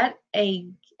can do that. A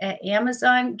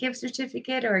Amazon gift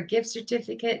certificate or a gift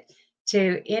certificate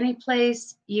to any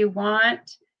place you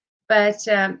want. But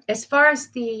as far as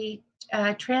the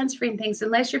transferring things,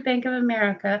 unless you're Bank of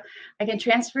America, I can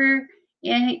transfer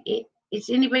it's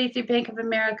anybody through Bank of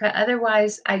America.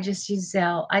 Otherwise, I just use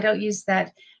Zelle. I don't use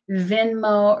that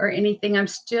Venmo or anything. I'm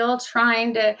still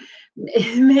trying to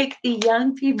make the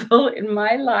young people in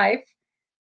my life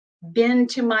bend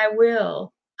to my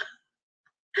will.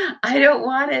 I don't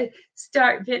wanna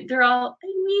start they're all, "Hey,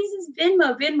 Louise's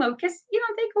Venmo, Venmo," because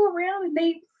they go around and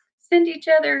they send each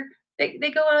other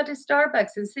they go out to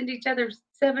Starbucks and send each other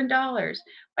 $7.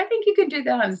 I think you can do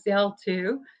that on Zelle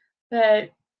too,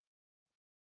 but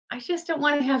I just don't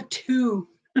wanna have 2.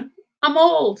 I'm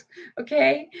old,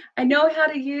 okay? I know how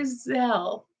to use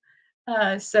Zelle.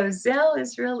 So Zelle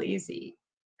is real easy.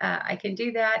 I can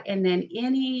do that, and then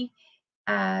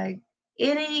uh,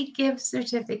 any gift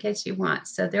certificates you want.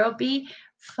 So there'll be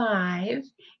 5,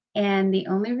 and the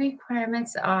only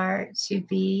requirements are to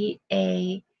be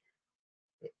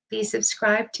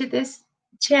subscribed to this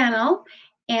channel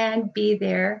and be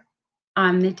there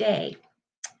on the day.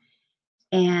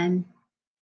 And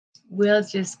we'll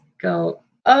just go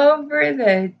over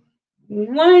the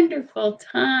wonderful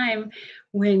time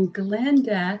when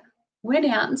Glenda went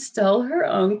out and stole her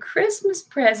own Christmas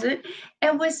present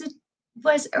and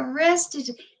was arrested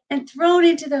and thrown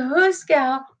into the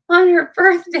hoosgow on her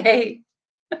birthday.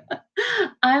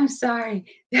 I'm sorry.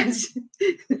 That's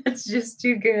just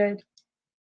too good.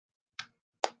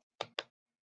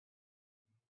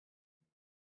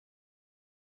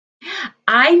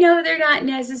 I know they're not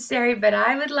necessary, but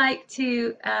I would like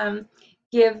to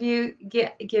give you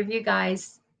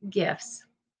guys gifts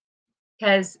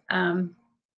because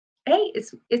hey,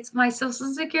 it's my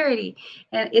Social Security,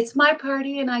 and it's my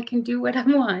party, and I can do what I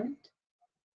want.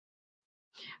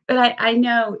 But I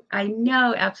know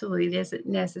absolutely it isn't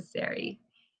necessary,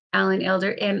 Alan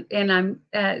Elder, and I'm,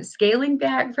 scaling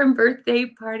back from birthday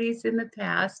parties in the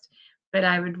past, but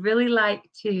I would really like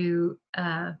to,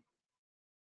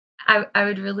 I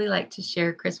would really like to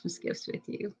share Christmas gifts with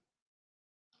you.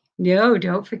 No,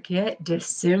 don't forget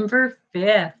December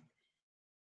 5th,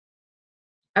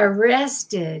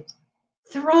 arrested,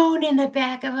 thrown in the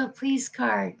back of a police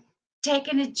car,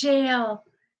 taken to jail,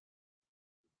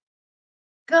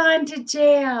 gone to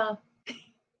jail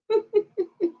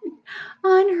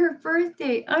on her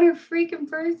birthday, on her freaking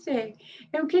birthday.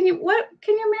 And can you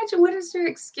imagine what is her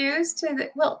excuse to the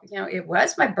well, it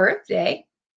was my birthday.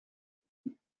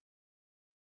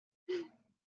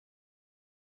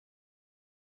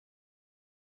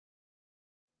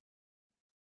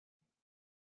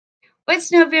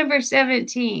 What's November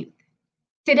 17th?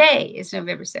 Today is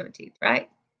November 17th, right?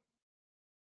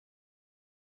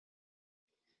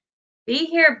 Be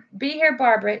here,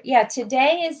 Barbara. Yeah,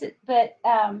 today is but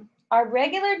our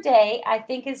regular day, I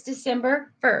think, is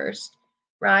December 1st,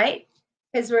 right?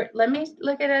 Because we're let me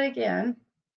look at it again.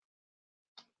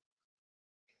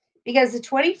 Because the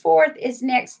 24th is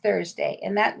next Thursday,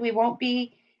 and that we won't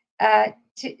be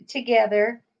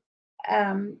together.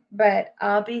 But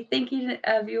I'll be thinking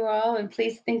of you all, and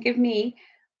please think of me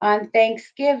on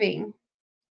Thanksgiving,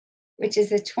 which is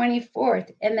the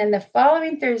 24th. And then the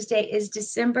following Thursday is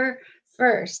December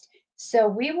 1st. So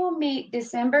we will meet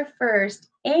December 1st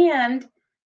and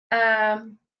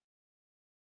um,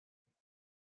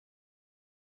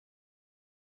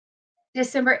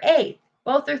 December 8th.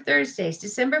 Both are Thursdays,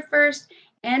 December 1st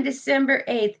and December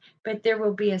 8th, but there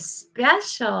will be a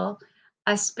special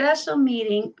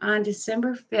meeting on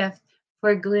December 5th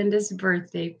for Glenda's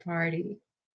birthday party.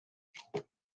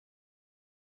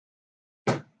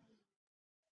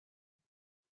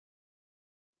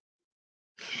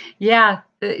 Yeah,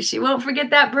 she won't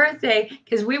forget that birthday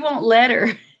because we won't let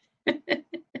her.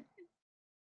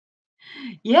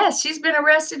 Yes, she's been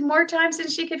arrested more times than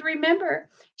she could remember.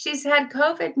 She's had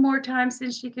COVID more times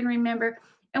than she can remember.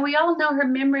 And we all know her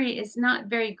memory is not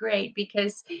very great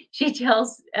because she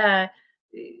tells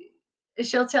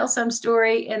she'll tell some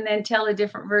story and then tell a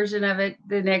different version of it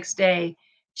the next day.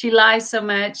 She lies so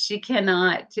much she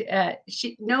cannot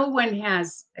she no one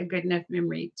has a good enough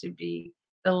memory to be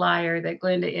the liar that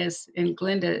Glenda is, and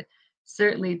Glenda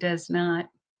certainly does not.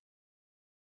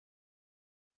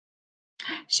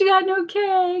 She got no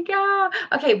cake. Ah.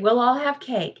 Okay, we'll all have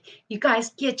cake. You guys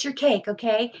get your cake,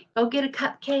 okay? Go get a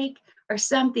cupcake or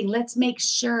something. Let's make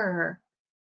sure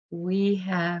we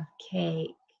have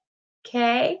cake.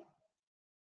 Okay?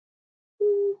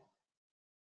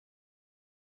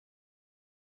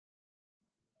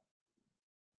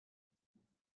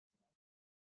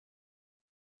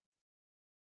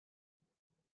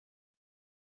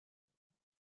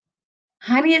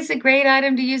 Honey is a great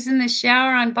item to use in the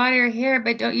shower, on body or hair,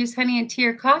 but don't use honey in tea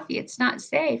or coffee. It's not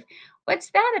safe. What's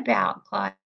that about,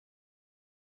 Claude?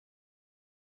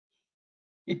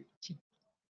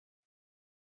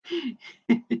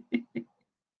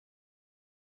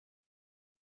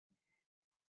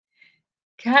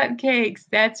 Cupcakes,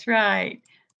 that's right.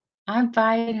 I'm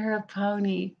buying her a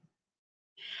pony.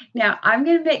 Now I'm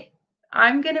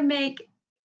gonna make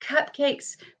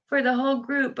cupcakes for the whole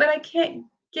group, but I can't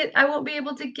I won't be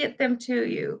able to get them to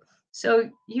you. So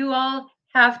you all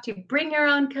have to bring your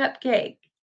own cupcake.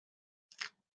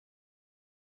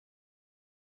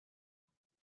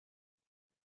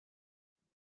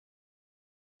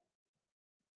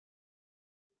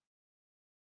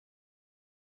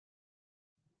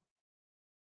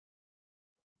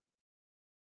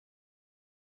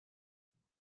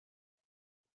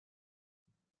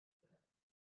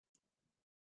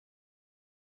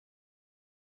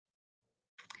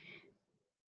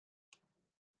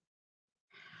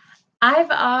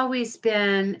 I've always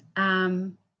been,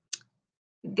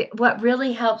 what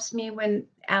really helps me when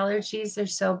allergies are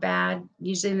so bad,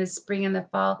 usually in the spring and the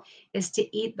fall, is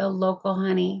to eat the local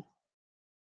honey.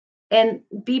 And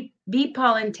bee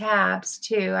pollen tabs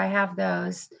too, I have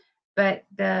those, but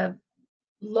the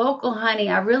local honey,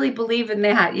 I really believe in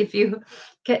that. If you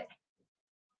get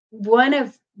one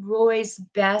of Roy's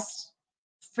best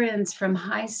friends from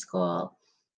high school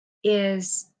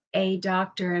is a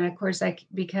doctor, and of course,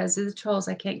 because of the trolls,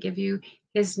 I can't give you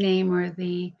his name or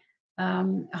the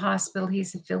hospital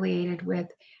he's affiliated with,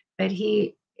 but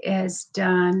he has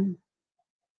done.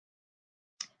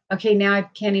 Okay, now I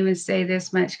can't even say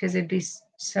this much because it'd be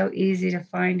so easy to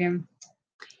find him.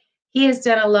 He has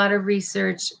done a lot of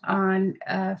research on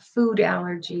food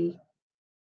allergy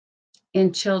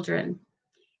in children,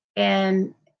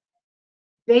 and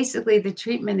basically the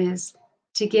treatment is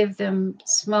to give them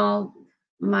small,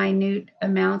 minute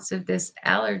amounts of this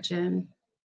allergen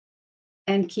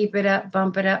and keep it up,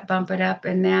 bump it up, bump it up,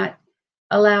 and that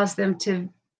allows them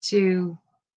to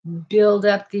build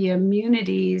up the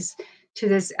immunities to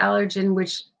this allergen,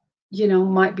 which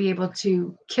might be able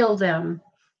to kill them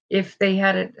if they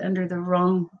had it under the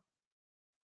wrong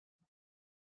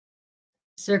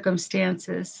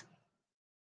circumstances.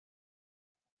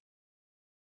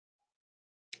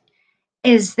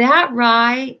 Is that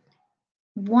right?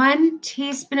 1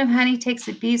 teaspoon of honey takes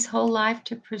a bee's whole life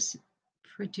to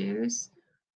produce.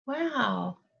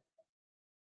 Wow.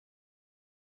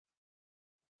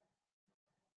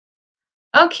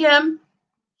 Oh, Kim.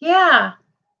 Yeah.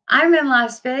 I'm in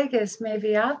Las Vegas.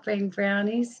 Maybe I'll bring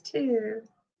brownies too.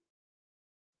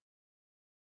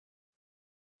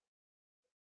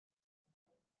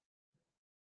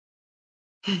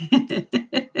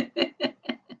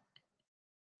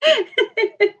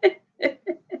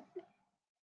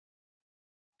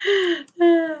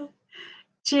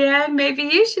 Jan, maybe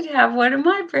you should have one of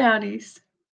my brownies.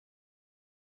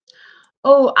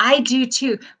 Oh, I do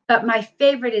too, but my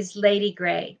favorite is Lady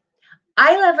Grey.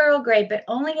 I love Earl Grey, but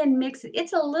only in mix.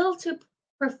 It's a little too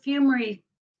perfumery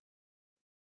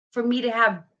for me to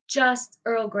have just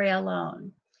Earl Grey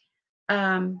alone.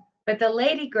 But the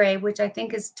Lady Grey, which I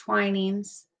think is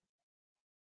Twinings,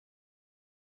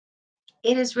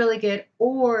 it is really good.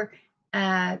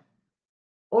 Uh,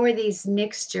 or these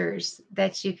mixtures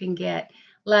that you can get,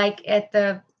 like at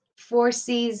the Four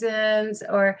Seasons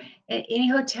or any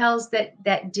hotels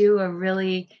that do a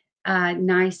really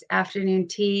nice afternoon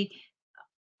tea.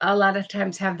 A lot of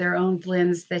times have their own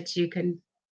blends that you can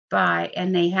buy,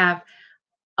 and they have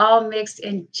all mixed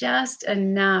in just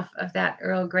enough of that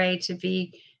Earl Grey to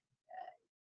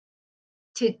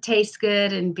taste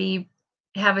good and be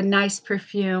have a nice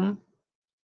perfume.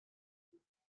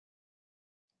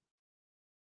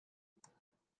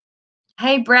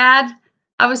 Hey, Brad,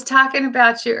 I was talking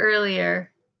about you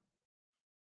earlier.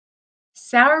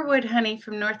 Sourwood honey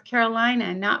from North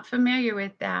Carolina, not familiar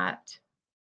with that.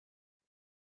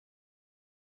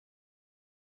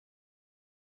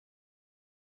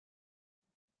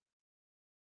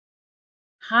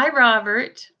 Hi,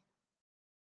 Robert.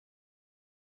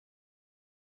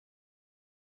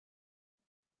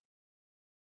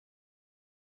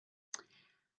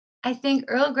 I think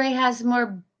Earl Grey has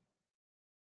more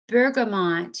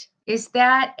bergamot. Is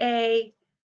that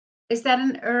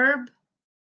an herb?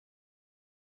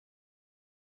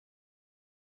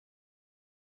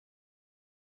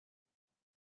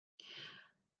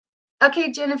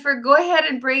 Okay, Jennifer, go ahead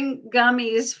and bring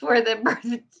gummies for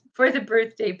the for the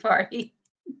birthday party.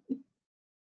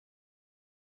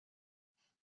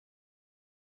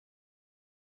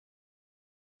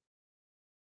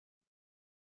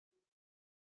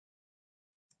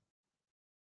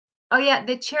 Oh yeah,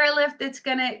 the chairlift that's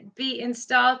gonna be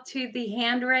installed to the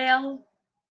handrail.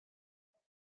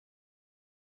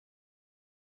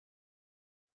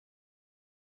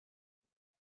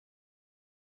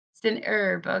 It's an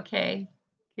herb. Okay,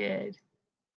 good.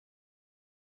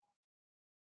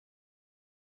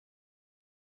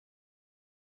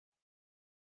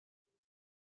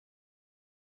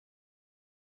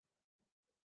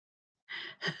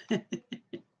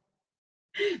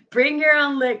 Bring your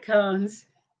own lit cones.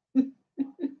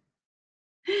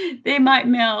 They might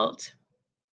melt.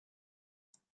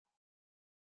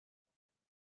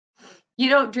 You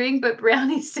don't drink, but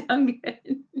brownies sound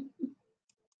good.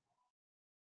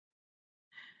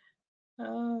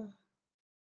 Oh.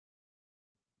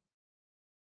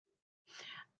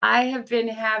 I have been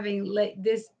having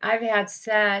I've had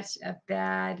such a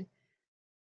bad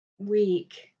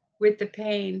week with the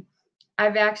pain.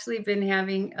 I've actually been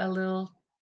having a little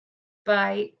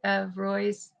bite of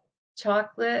Roy's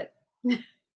chocolate.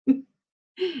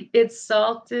 It's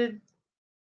salted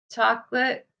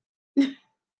chocolate, and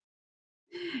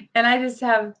I just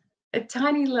have a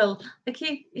tiny little like,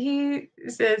 he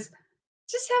says,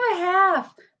 "Just have a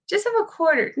half, just have a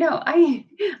quarter." No, I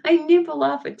nibble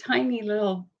off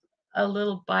a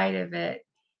little bite of it,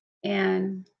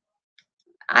 and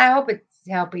I hope it's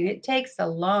helping. It takes a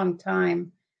long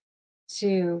time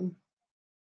to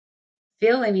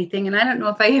feel anything, and I don't know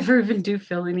if I ever even do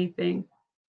feel anything,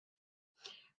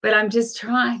 but I'm just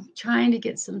trying to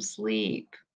get some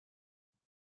sleep.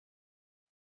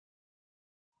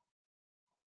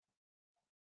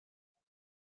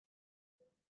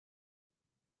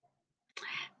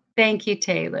 Thank you,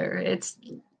 Taylor.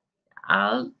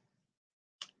 I'll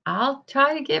I'll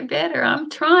try to get better. I'm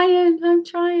trying.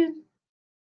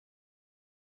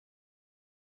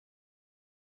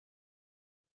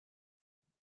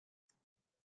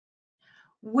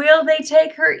 Will they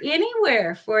take her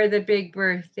anywhere for the big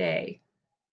birthday?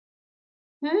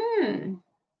 Hmm.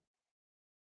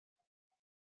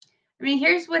 I mean,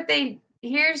 here's what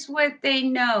they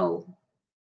know.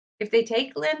 If they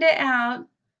take Linda out,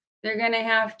 they're gonna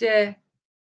have to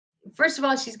first of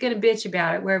all, she's gonna bitch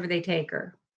about it wherever they take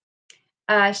her.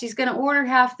 She's gonna order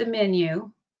half the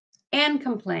menu and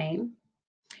complain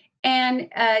and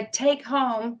take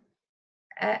home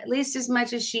at least as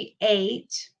much as she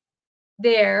ate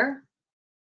there.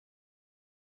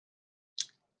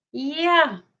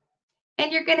 Yeah.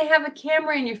 And you're gonna have a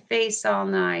camera in your face all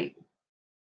night.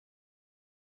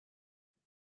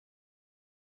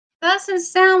 Doesn't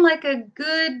sound like a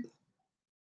good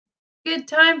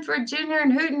time for a junior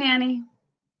and hootenanny.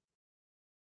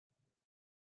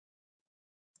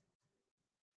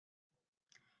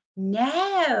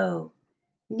 No.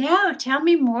 No, tell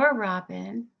me more,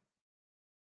 Robin.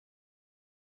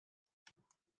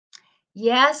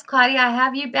 Yes, Claudia, I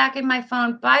have you back in my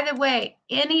phone. By the way,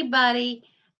 anybody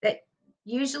that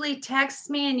usually texts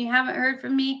me and you haven't heard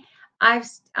from me,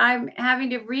 I'm having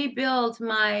to rebuild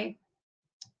my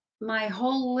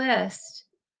whole list.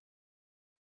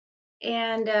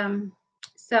 And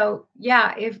so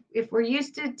yeah, if we're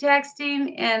used to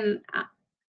texting and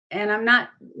I'm not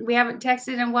we haven't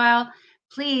texted in a while,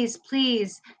 please,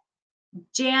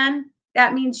 Jan,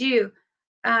 that means you.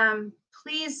 Um,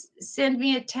 please send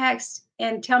me a text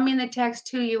and tell me in the text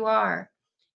who you are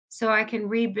so I can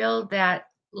rebuild that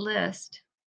list.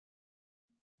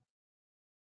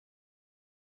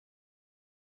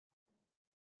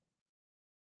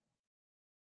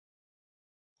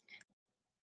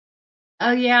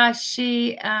 Oh yeah,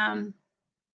 she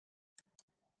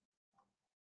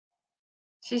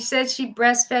said she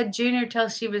breastfed Junior till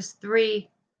she was 3.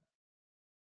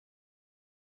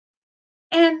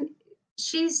 And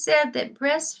she said that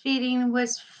breastfeeding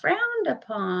was frowned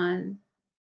upon.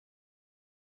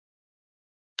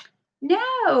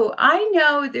 No, I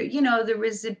know that, there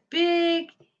was a big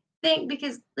thing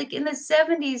because like in the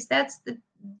 70s,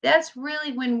 that's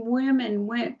really when women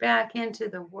went back into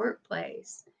the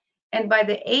workplace. And by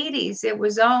the 80s, it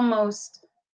was almost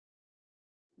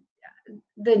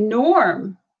the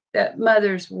norm that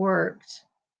mothers worked.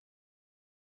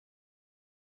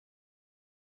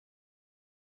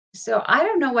 So I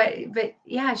don't know what, but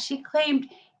yeah, she claimed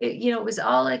it was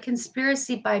all a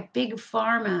conspiracy by big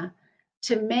pharma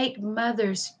to make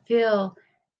mothers feel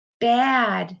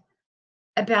bad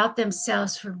about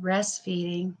themselves for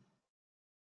breastfeeding.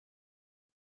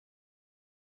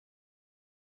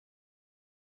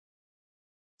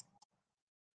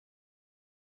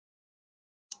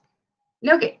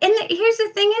 No, okay, and here's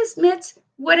the thing is, Mitz,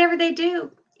 whatever they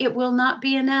do, it will not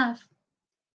be enough.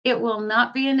 It will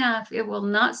not be enough. It will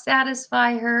not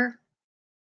satisfy her.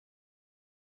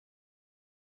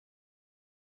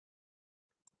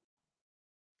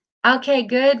 Okay,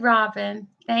 good, Robin.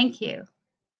 Thank you.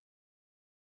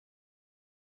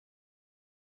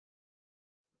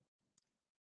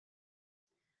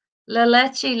 La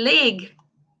Leche League.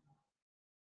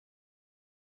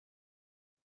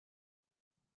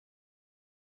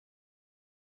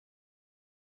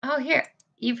 Oh, here.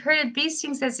 You've heard of bee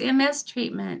stings as MS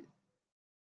treatment.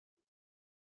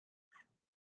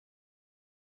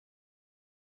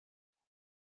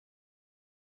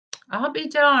 I'll be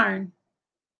darned.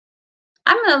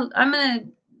 I'm gonna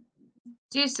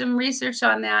do some research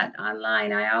on that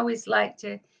online. I always like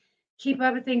to keep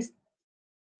up with things.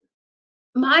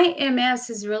 My MS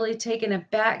has really taken a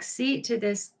back seat to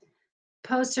this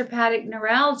postherpetic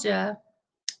neuralgia,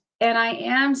 and I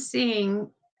am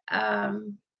seeing,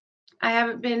 um, I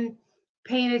haven't been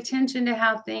paying attention to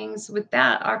how things with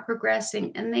that are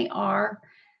progressing, and they are.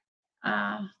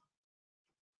 Uh,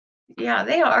 yeah,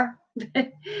 they are.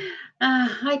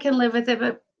 I can live with it,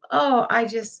 but oh, I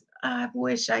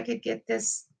wish I could get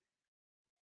this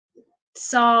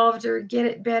solved or get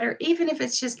it better, even if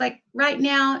it's just like right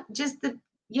now, just the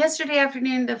yesterday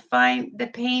afternoon,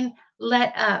 the pain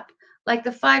let up. Like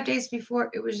the 5 days before,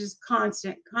 it was just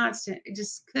constant, constant. I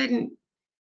just couldn't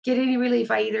get any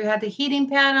relief. I either had the heating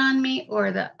pad on me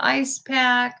or the ice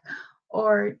pack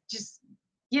or just,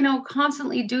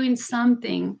 constantly doing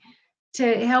something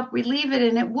to help relieve it,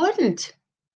 and it wouldn't.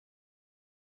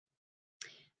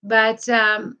 But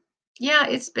yeah,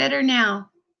 it's better now.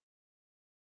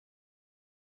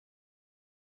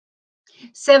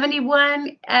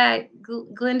 71 at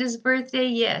Glenda's birthday.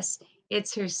 Yes,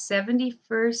 it's her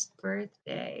 71st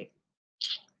birthday.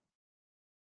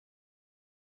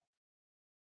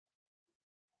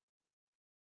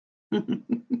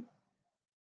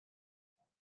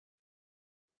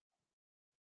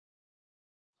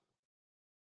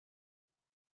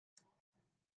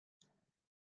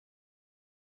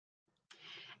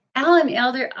 Alan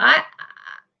Elder,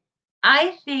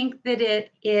 I think that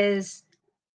it is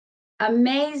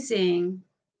amazing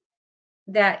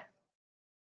that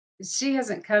she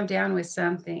hasn't come down with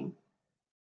something.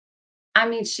 I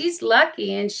mean, she's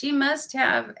lucky and she must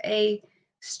have a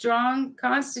strong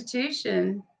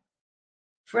constitution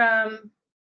from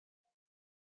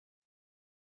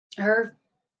her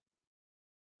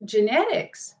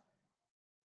genetics,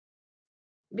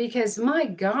 because my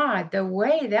God, the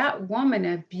way that woman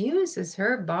abuses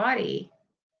her body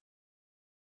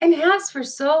and has for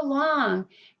so long. And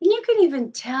you can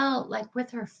even tell, like with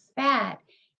her fat,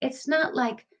 it's not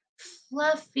like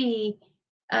fluffy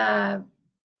uh,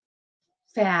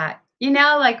 fat,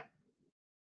 like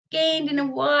gained in a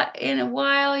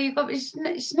while. You go, but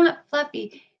she's not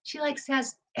fluffy. She like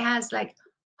has like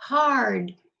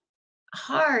hard,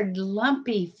 hard,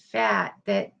 lumpy fat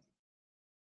that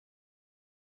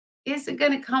isn't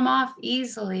going to come off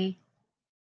easily.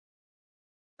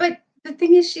 But the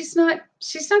thing is, she's not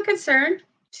concerned.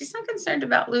 She's not concerned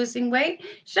about losing weight.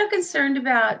 She's not concerned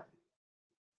about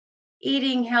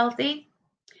eating healthy.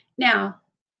 Now,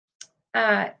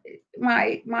 uh,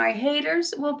 my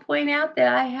haters will point out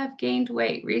that I have gained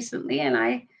weight recently, and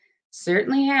I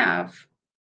certainly have.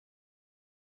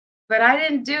 But I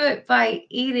didn't do it by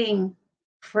eating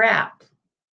crap.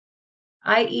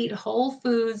 I eat whole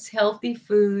foods, healthy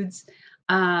foods.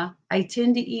 I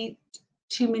tend to eat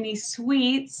too many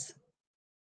sweets,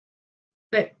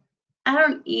 but I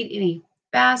don't eat any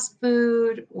fast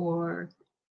food or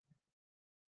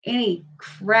any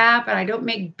crap, and I don't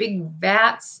make big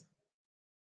vats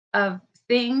of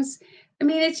things. I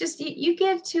mean, it's just you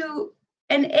get to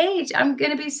an age. I'm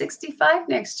going to be 65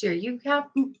 next year.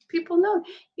 People know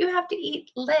you have to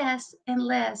eat less and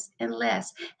less and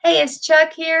less. Hey, is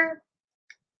Chuck here?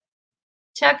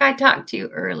 Chuck, I talked to you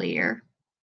earlier.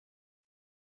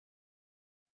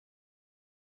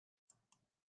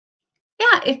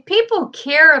 Yeah, if people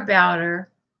care about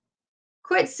her,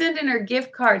 quit sending her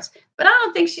gift cards. But I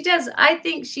don't think she does. I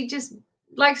think she just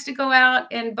likes to go out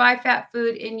and buy fat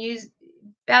food and use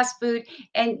fast food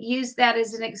and use that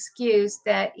as an excuse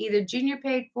that either Junior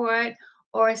paid for it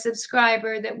or a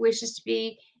subscriber that wishes to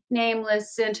be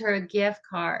nameless sent her a gift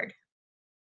card.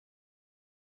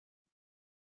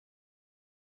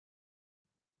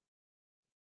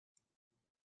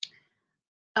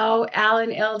 Oh,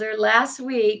 Alan Elder, last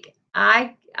week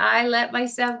I let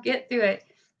myself get through it.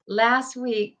 Last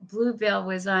week, Bluebell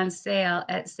was on sale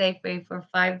at Safeway for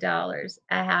 $5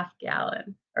 a half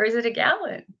gallon. Or is it a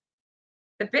gallon?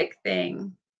 The big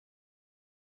thing.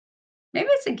 Maybe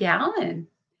it's a gallon.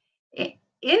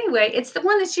 Anyway, it's the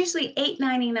one that's usually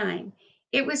 8.99.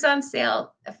 It was on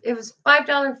sale. It was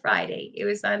 $5 Friday. It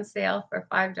was on sale for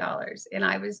 $5, and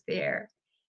I was there.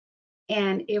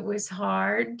 And it was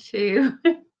hard to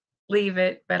leave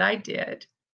it, but I did.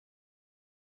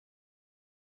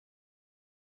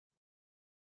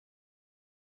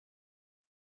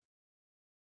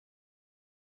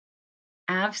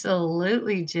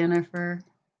 Absolutely, Jennifer.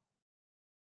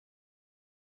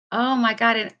 Oh my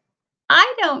God. And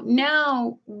I don't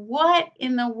know what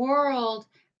in the world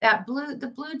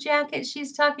the blue jacket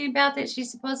she's talking about that she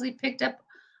supposedly picked up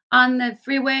on the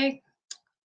freeway.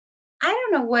 I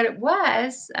don't know what it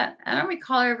was. I don't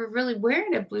recall her ever really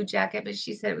wearing a blue jacket, but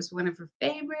she said it was one of her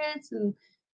favorites and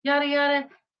yada yada.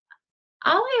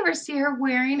 All I ever see her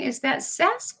wearing is that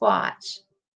Sasquatch.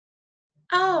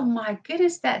 Oh my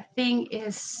goodness, that thing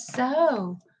is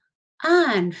so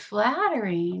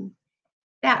unflattering.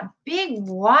 That big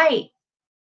white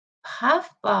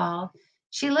puffball.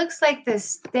 She looks like the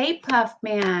Stay Puff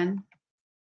Man.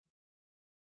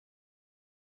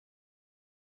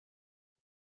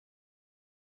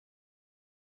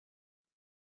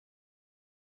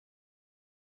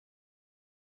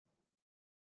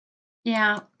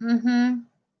 Yeah, mhm.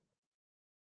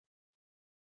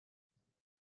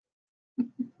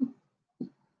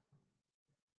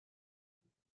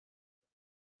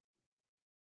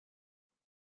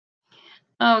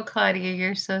 Oh, Claudia,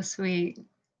 you're so sweet.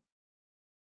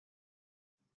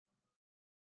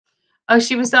 Oh,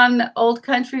 she was on the old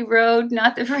country road,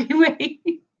 not the freeway.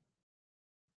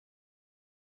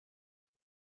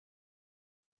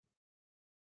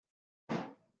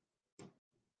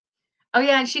 Oh,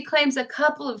 yeah, and she claims a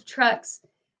couple of trucks,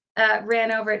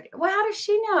 ran over it. Well, how does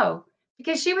she know?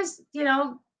 Because she was,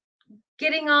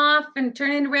 getting off and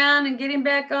turning around and getting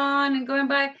back on and going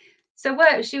by. So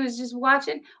what? She was just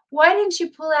watching? Why didn't you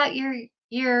pull out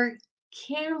your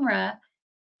camera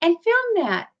and film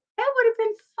that? That would have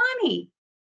been funny.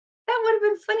 That would have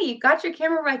been funny. You got your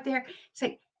camera right there. It's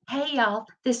like, "Hey, y'all,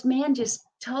 this man just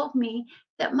told me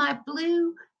that my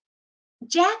blue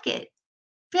jacket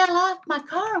fell off my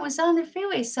car and was on the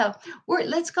freeway. So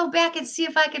let's go back and see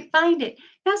if I can find it."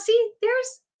 Now, see,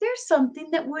 there's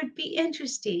something that would be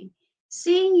interesting.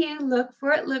 Seeing you look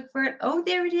for it, look for it. Oh,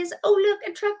 there it is. Oh, look,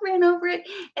 a truck ran over it,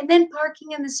 and then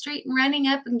parking in the street and running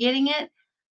up and getting it.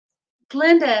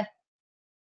 Glenda,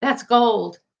 that's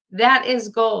gold. That is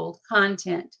gold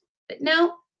content. But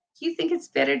no, you think it's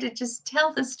better to just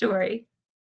tell the story.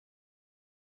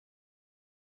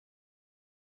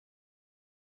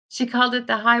 She called it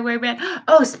the highwayman.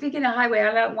 Oh, speaking of highway, I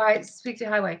don't know why I speak to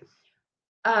highway.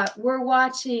 We're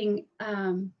watching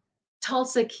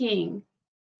Tulsa King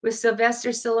with Sylvester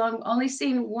Stallone. Only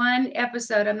seen one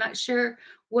episode. I'm not sure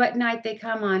what night they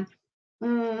come on.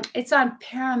 It's on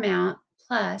Paramount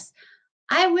Plus.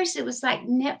 I wish it was like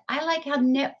I like how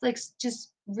Netflix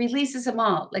just releases them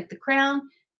all. Like The Crown,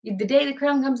 the day The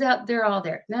Crown comes out, they're all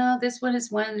there. No, this one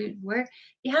is one where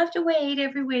you have to wait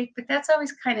every week, but that's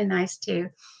always kind of nice too,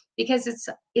 because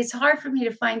it's hard for me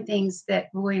to find things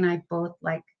that Roy and I both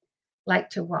like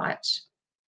to watch.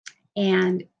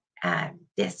 And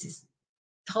this is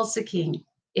Tulsa King.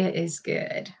 It is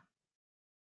good.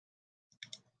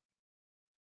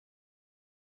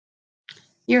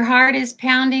 Your heart is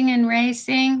pounding and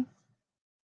racing.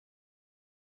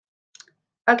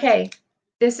 Okay,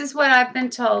 this is what I've been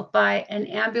told by an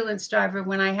ambulance driver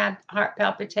when I had heart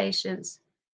palpitations.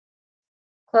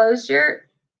 Close your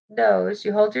nose,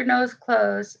 you hold your nose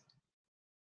closed,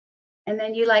 and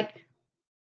then you like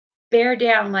bear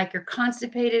down like you're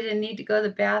constipated and need to go to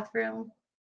the bathroom.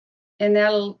 And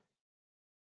that'll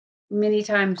many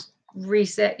times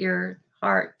reset your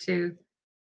heart to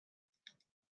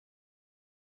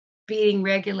beating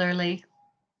regularly.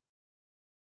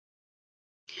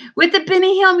 With the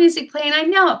Benny Hill music playing, I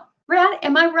know. Brad,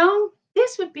 am I wrong?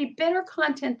 This would be better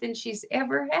content than she's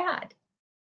ever had.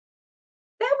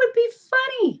 That would be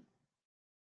funny.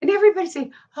 And everybody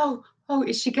say, "Oh, oh,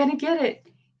 is she gonna get it?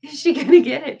 Is she gonna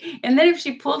get it?" And then if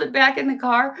she pulled it back in the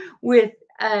car with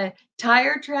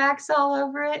tire tracks all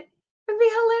over it, it'd be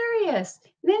hilarious.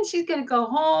 And then she's gonna go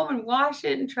home and wash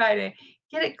it and try to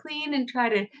get it clean and try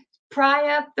to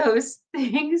pry up those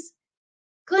things.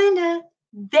 Glenda,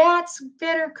 that's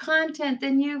better content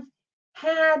than you've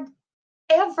had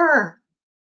ever.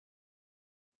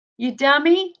 You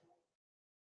dummy.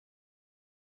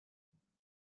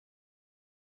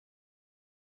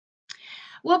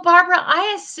 Well, Barbara,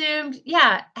 I assumed,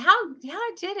 yeah, how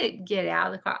did it get out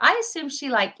of the car? I assumed she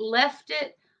like left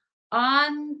it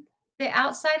on the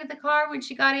outside of the car when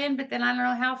she got in, but then I don't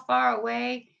know how far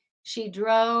away she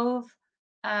drove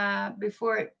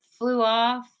before it flew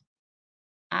off.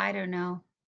 I don't know.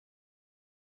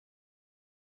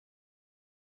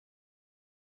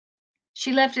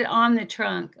 She left it on the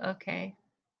trunk. Okay.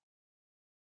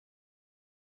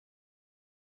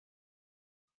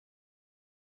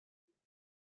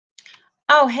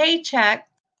 Oh, hey, Chuck.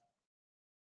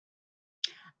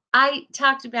 I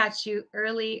talked about you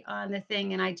early on the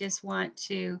thing, and I just want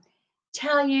to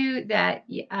tell you that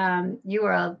you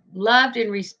are a loved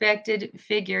and respected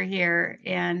figure here,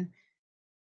 and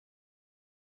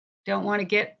don't want to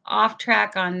get off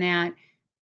track on that.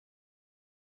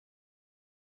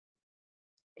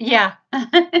 Yeah.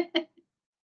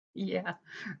 Yeah,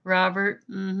 Robert,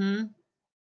 mhm.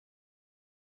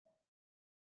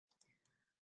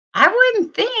 I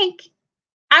wouldn't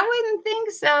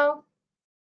think so.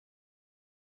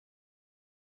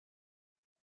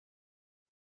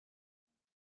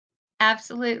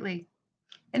 Absolutely.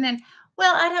 And then,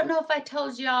 well, I don't know if I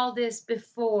told you all this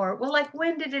before. Well, like,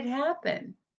 when did it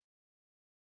happen?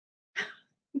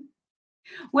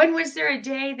 When was there a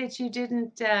day that you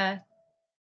didn't,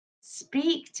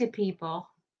 speak to people?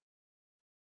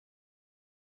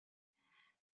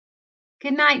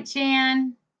 Good night,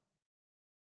 Jan.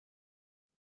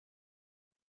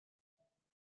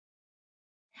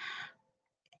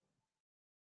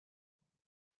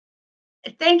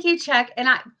 Thank you, Chuck, and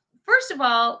I first of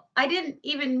all, I didn't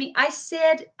even mean I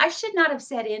said I should not have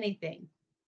said anything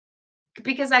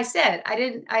because I said I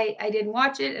didn't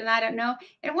watch it, and I don't know,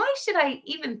 and why should I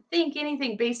even think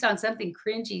anything based on something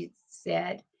cringy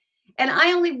said? And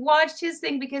I only watched his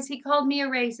thing because he called me a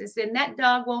racist, and that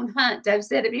dog won't hunt. I've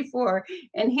said it before,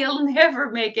 and he'll never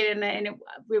make it, and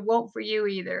it won't for you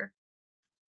either.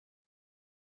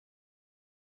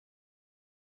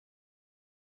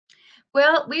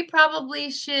 Well, we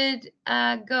probably should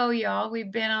go, y'all.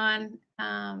 We've been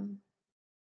on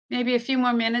maybe a few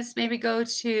more minutes, maybe go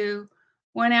to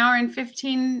 1 hour and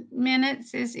 15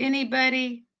 minutes. Is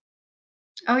anybody?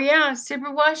 Oh, yeah,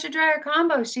 super washer dryer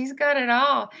combo. She's got it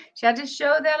all. She had to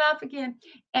show that off again.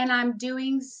 And I'm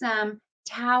doing some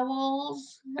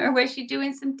towels. Or was she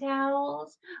doing some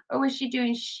towels? Or was she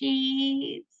doing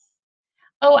sheets?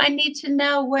 Oh, I need to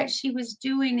know what she was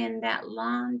doing in that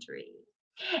laundry.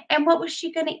 And what was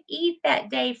she going to eat that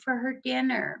day for her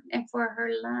dinner and for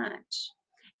her lunch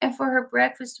and for her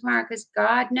breakfast tomorrow? Because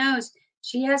God knows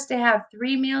she has to have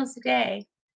 3 meals a day.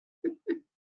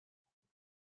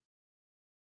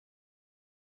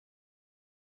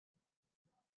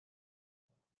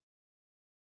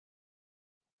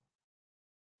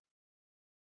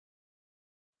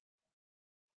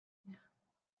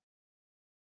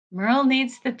 Merle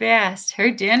needs the best,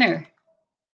 her dinner.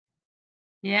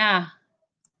 Yeah.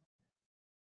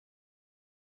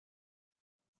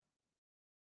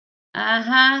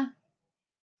 Uh-huh.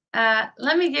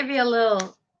 Let me give you a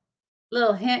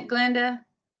little hint, Glenda.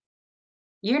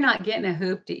 You're not getting a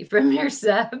hoopty from your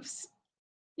subs.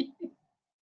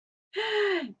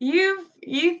 You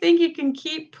think you can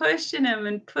keep pushing them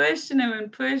and pushing them and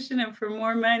pushing them for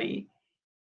more money,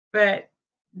 but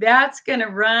that's gonna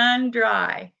run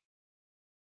dry.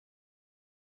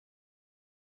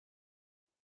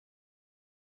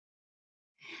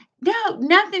 No,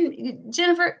 nothing,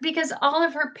 Jennifer, because all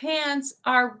of her pants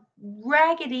are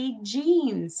raggedy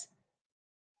jeans.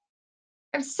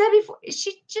 I've said before,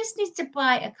 she just needs to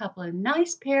buy a couple of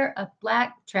nice pair of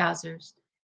black trousers.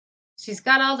 She's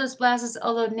got all those blouses,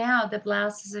 although now the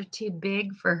blouses are too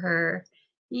big for her.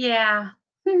 Yeah.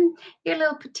 Your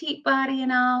little petite body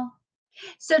and all.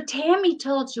 So Tammy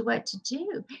told you what to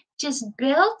do. Just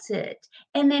belt it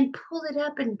and then pull it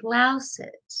up and blouse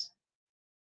it.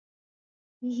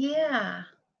 Yeah.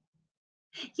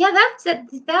 Yeah,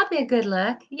 that'll be a good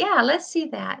look. Yeah, let's see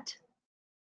that.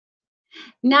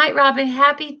 Night, Robin.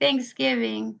 Happy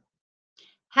Thanksgiving.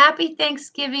 Happy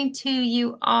Thanksgiving to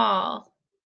you all.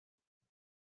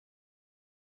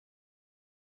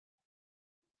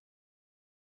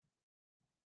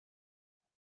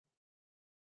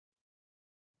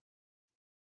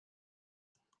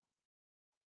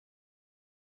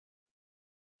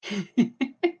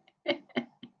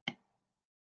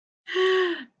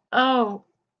 Oh,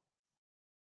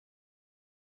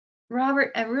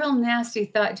 Robert, a real nasty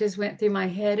thought just went through my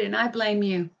head, and I blame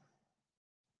you.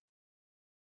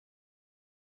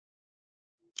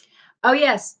 Oh,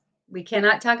 yes, we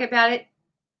cannot talk about it.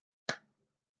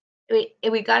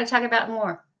 We got to talk about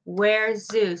more. Where's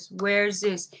Zeus? Where's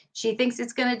Zeus? She thinks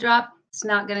it's going to drop. It's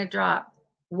not going to drop.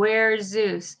 Where's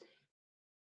Zeus?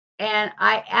 And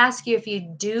I ask you if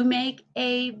you do make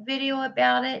a video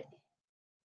about it,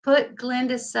 put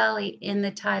Glenda Sully in the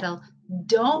title.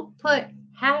 Don't put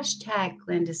hashtag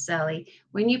Glenda Sully.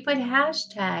 When you put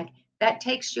hashtag, that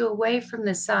takes you away from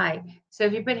the site. So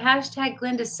if you put hashtag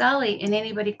Glenda Sully and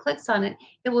anybody clicks on it,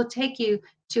 it will take you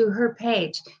to her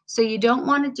page. So you don't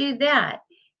want to do that.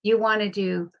 You want to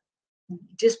do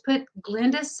just put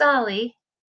Glenda Sully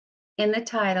in the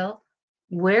title,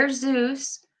 Where's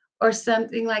Zeus, or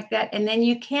something like that. And then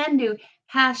you can do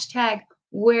hashtag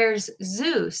Where's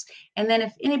Zeus. And then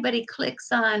if anybody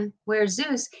clicks on Where's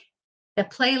Zeus, the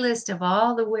playlist of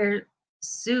all the Where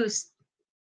Zeus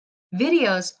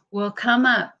videos will come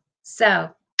up. So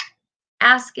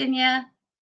asking you,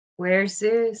 where's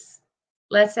Zeus?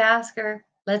 Let's ask her.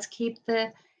 Let's keep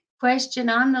the question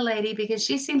on the lady because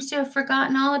she seems to have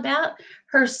forgotten all about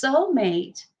her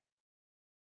soulmate.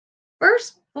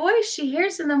 First voice she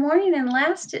hears in the morning and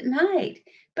last at night,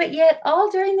 but yet all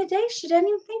during the day she doesn't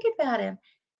even think about him.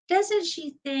 Doesn't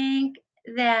she think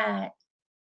that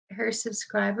her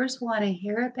subscribers want to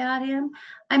hear about him?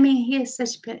 I mean,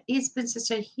 he's been such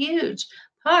a huge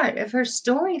part of her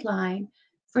storyline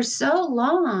for so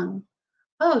long.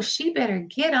 Oh, she better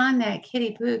get on that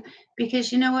kitty poo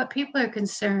because you know what? People are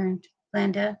concerned,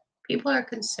 Glenda. People are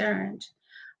concerned.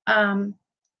 Um,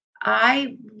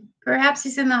 I perhaps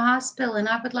he's in the hospital, and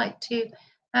I would like to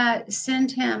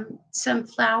send him some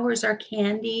flowers or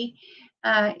candy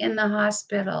in the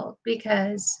hospital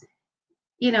because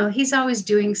he's always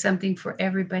doing something for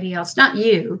everybody else, not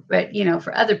you, but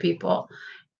for other people.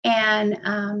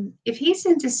 And if he's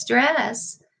in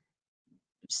distress,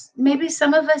 maybe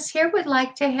some of us here would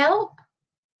like to help.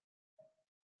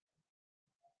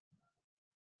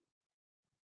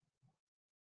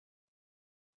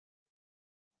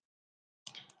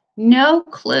 No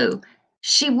clue.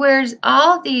 She wears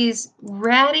all these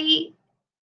ratty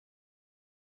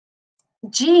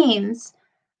jeans.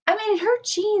 I mean, her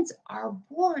jeans are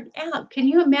worn out. Can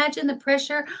you imagine the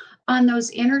pressure on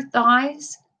those inner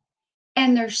thighs?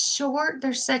 And they're short.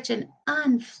 They're such an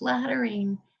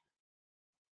unflattering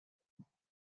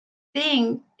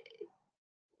thing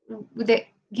that,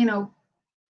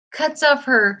 cuts off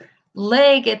her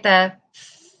leg at the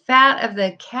fat of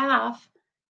the calf.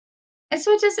 And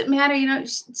so it doesn't matter,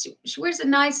 she wears a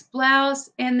nice blouse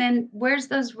and then wears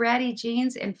those ratty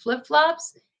jeans and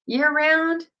flip-flops year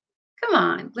round. Come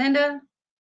on, Glenda.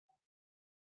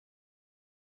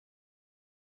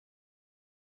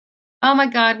 Oh my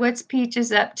God, what's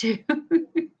Peaches up to?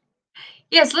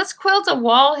 Yes, let's quilt a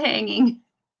wall hanging.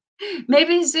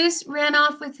 Maybe Zeus ran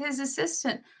off with his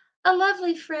assistant, a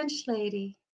lovely French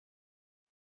lady.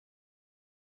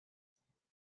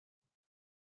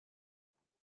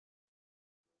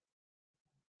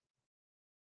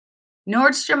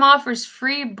 Nordstrom offers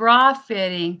free bra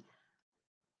fitting.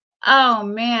 Oh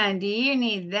man, do you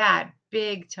need that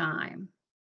big time?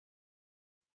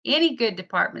 Any good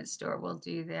department store will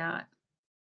do that.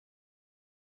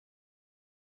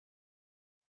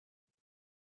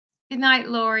 Good night,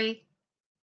 Lori.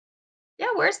 Yeah,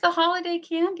 where's the holiday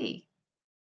candy?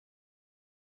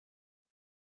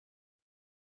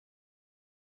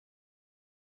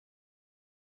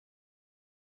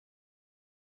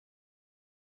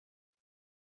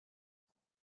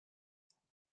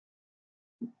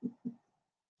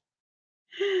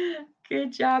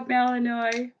 Good job,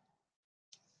 Malinois.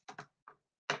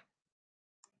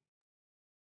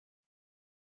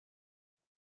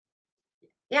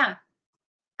 Yeah.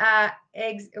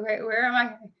 Eggs. Where am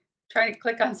I? Trying to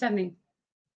click on something.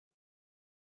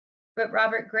 But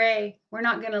Robert Gray, we're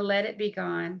not going to let it be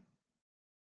gone.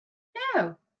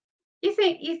 No. You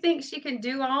think she can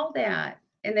do all that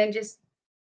and then just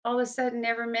all of a sudden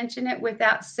never mention it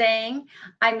without saying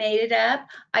I made it up?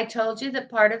 I told you that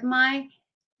part of my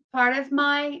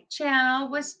channel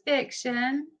was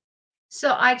fiction,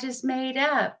 so I just made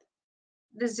up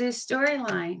the Zeus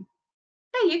storyline.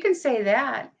 Hey, you can say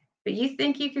that, but you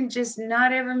think you can just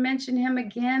not ever mention him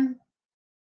again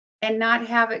and not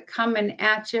have it coming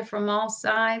at you from all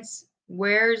sides?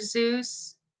 Where's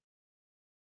Zeus?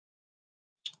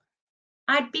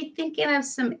 I'd be thinking of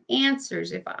some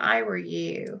answers if I were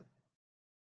you.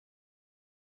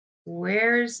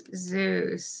 Where's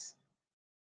Zeus?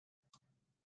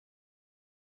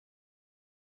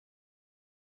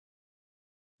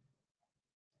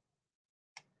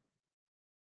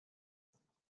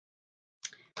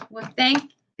 Well,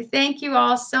 thank you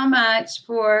all so much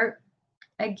for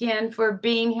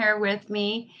being here with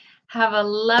me. Have a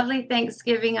lovely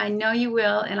Thanksgiving. I know you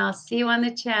will, and I'll see you on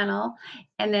the channel.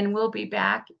 And then we'll be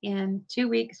back in 2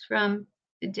 weeks from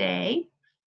today.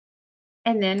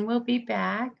 And then we'll be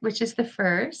back, which is the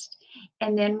first.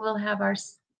 And then we'll have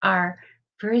our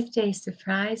birthday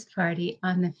surprise party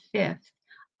on the 5th,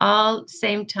 all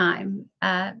same time,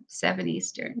 7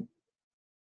 Eastern.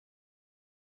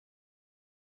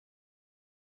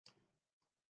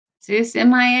 Zeus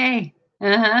MIA.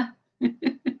 Uh-huh.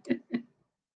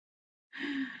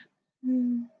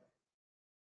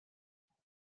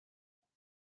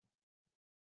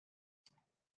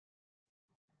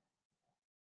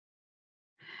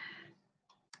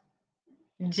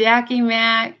 Jackie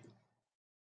Mac,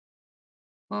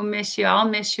 we'll miss you. I'll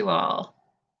miss you all.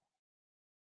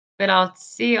 But I'll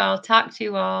talk to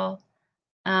you all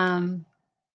um,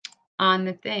 on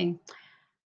the thing.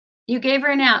 You gave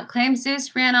her an out. Claim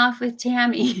Zeus ran off with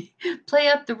Tammy. Play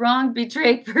up the wrong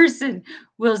betrayed person.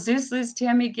 Will Zeus lose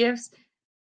Tammy gifts?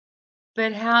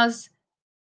 But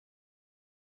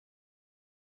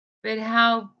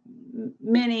how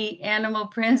many animal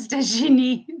prints does she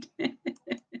need?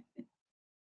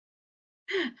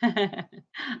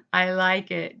 I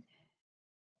like it.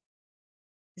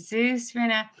 Zeus,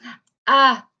 Rena.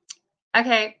 Ah,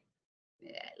 okay.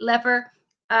 Leper.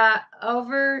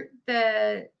 Over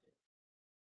the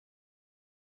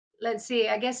let's see.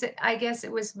 I guess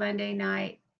it was Monday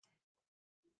night.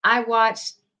 I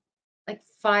watched like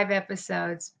 5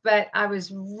 episodes, but I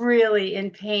was really in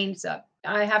pain, so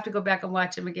I have to go back and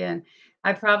watch them again.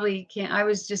 I probably can't. I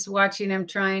was just watching them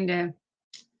trying to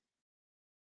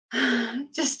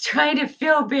just trying to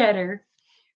feel better,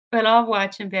 but I'll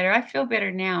watch them better. I feel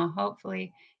better now,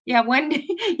 hopefully. Yeah, one day,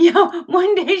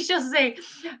 one day she'll say,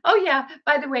 "Oh yeah,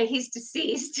 by the way, he's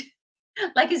deceased,"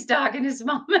 like his dog and his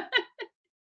mom.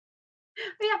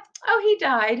 Yeah. Oh, he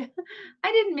died.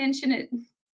 I didn't mention it.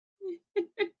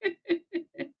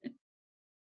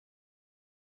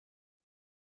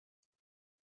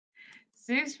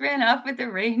 Zeus ran off with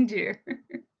the reindeer.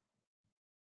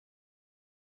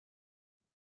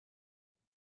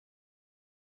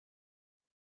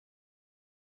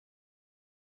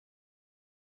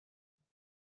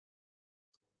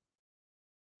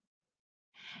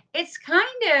 It's kind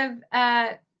of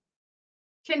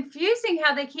confusing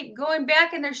how they keep going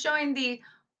back and they're showing the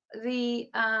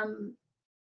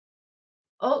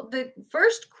the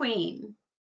first queen.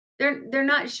 They're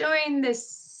not showing the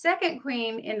second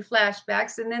queen in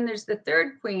flashbacks, and then there's the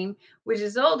third queen, which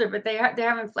is older, but they're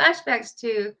having flashbacks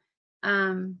to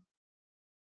um,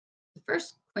 the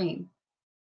first queen,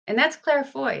 and that's Claire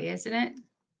Foy, isn't it?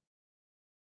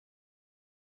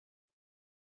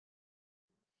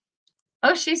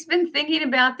 Oh, she's been thinking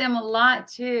about them a lot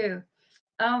too.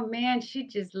 Oh man, she'd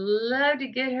just love to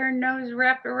get her nose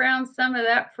wrapped around some of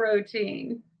that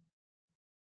protein.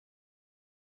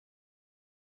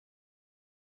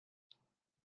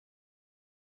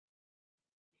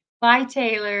 Bye,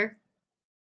 Taylor.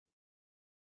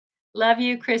 Love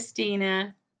you,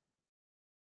 Christina.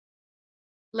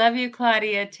 Love you,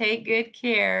 Claudia. Take good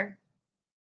care.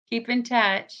 Keep in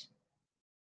touch.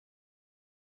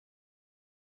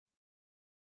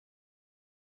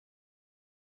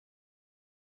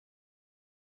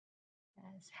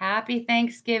 Yes. Happy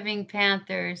Thanksgiving,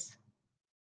 Panthers.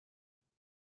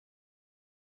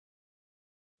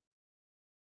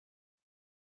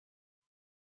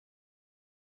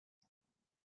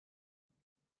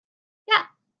 Yeah,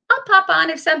 I'll pop on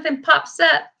if something pops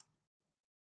up.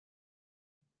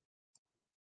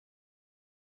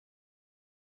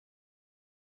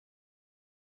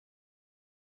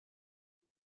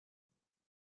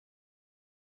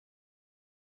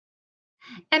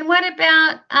 And what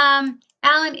about Alan?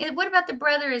 What about the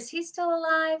brother? Is he still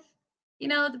alive? You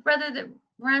know, the brother that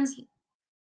runs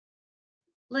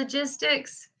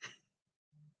logistics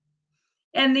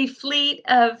and the fleet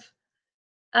of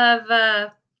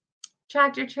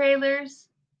tractor trailers.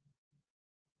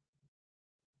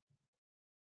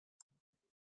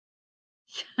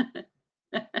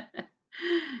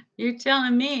 You're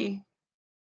telling me.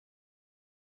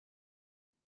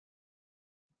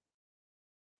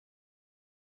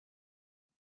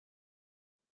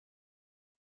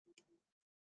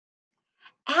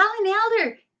 Alan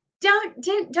Elder,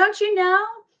 don't you know?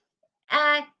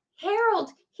 Uh,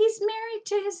 Harold, he's married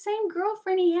to his same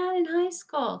girlfriend he had in high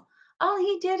school. All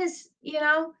he did is,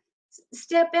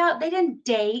 step out. They didn't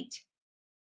date.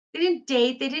 They didn't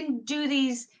date. They didn't do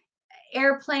these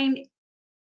airplane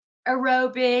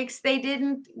aerobics. They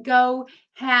didn't go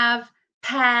have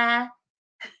pie.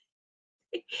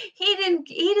 He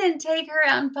didn't take her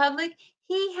out in public.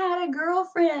 He had a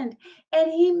girlfriend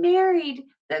and he married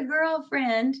the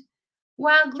girlfriend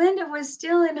while Glenda was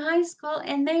still in high school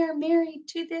and they are married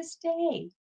to this day.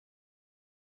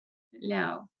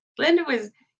 No. Glenda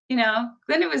was,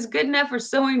 Glenda was good enough for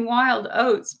sowing wild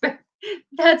oats, but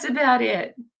that's about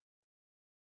it.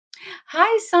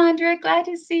 Hi, Sandra. Glad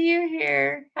to see you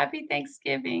here. Happy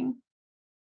Thanksgiving.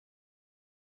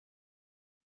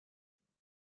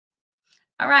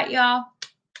 All right, y'all.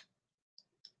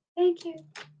 Thank you.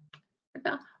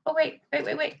 Oh, wait.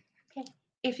 Okay.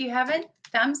 If you haven't,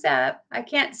 thumbs up. I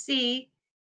can't see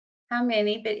how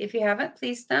many, but if you haven't,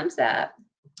 please thumbs up.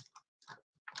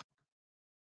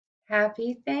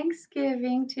 Happy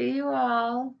Thanksgiving to you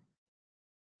all.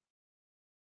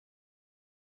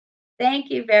 Thank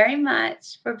you very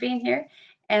much for being here,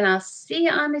 and I'll see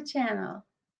you on the channel.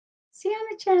 See you on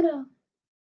the channel.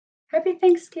 Happy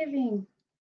Thanksgiving.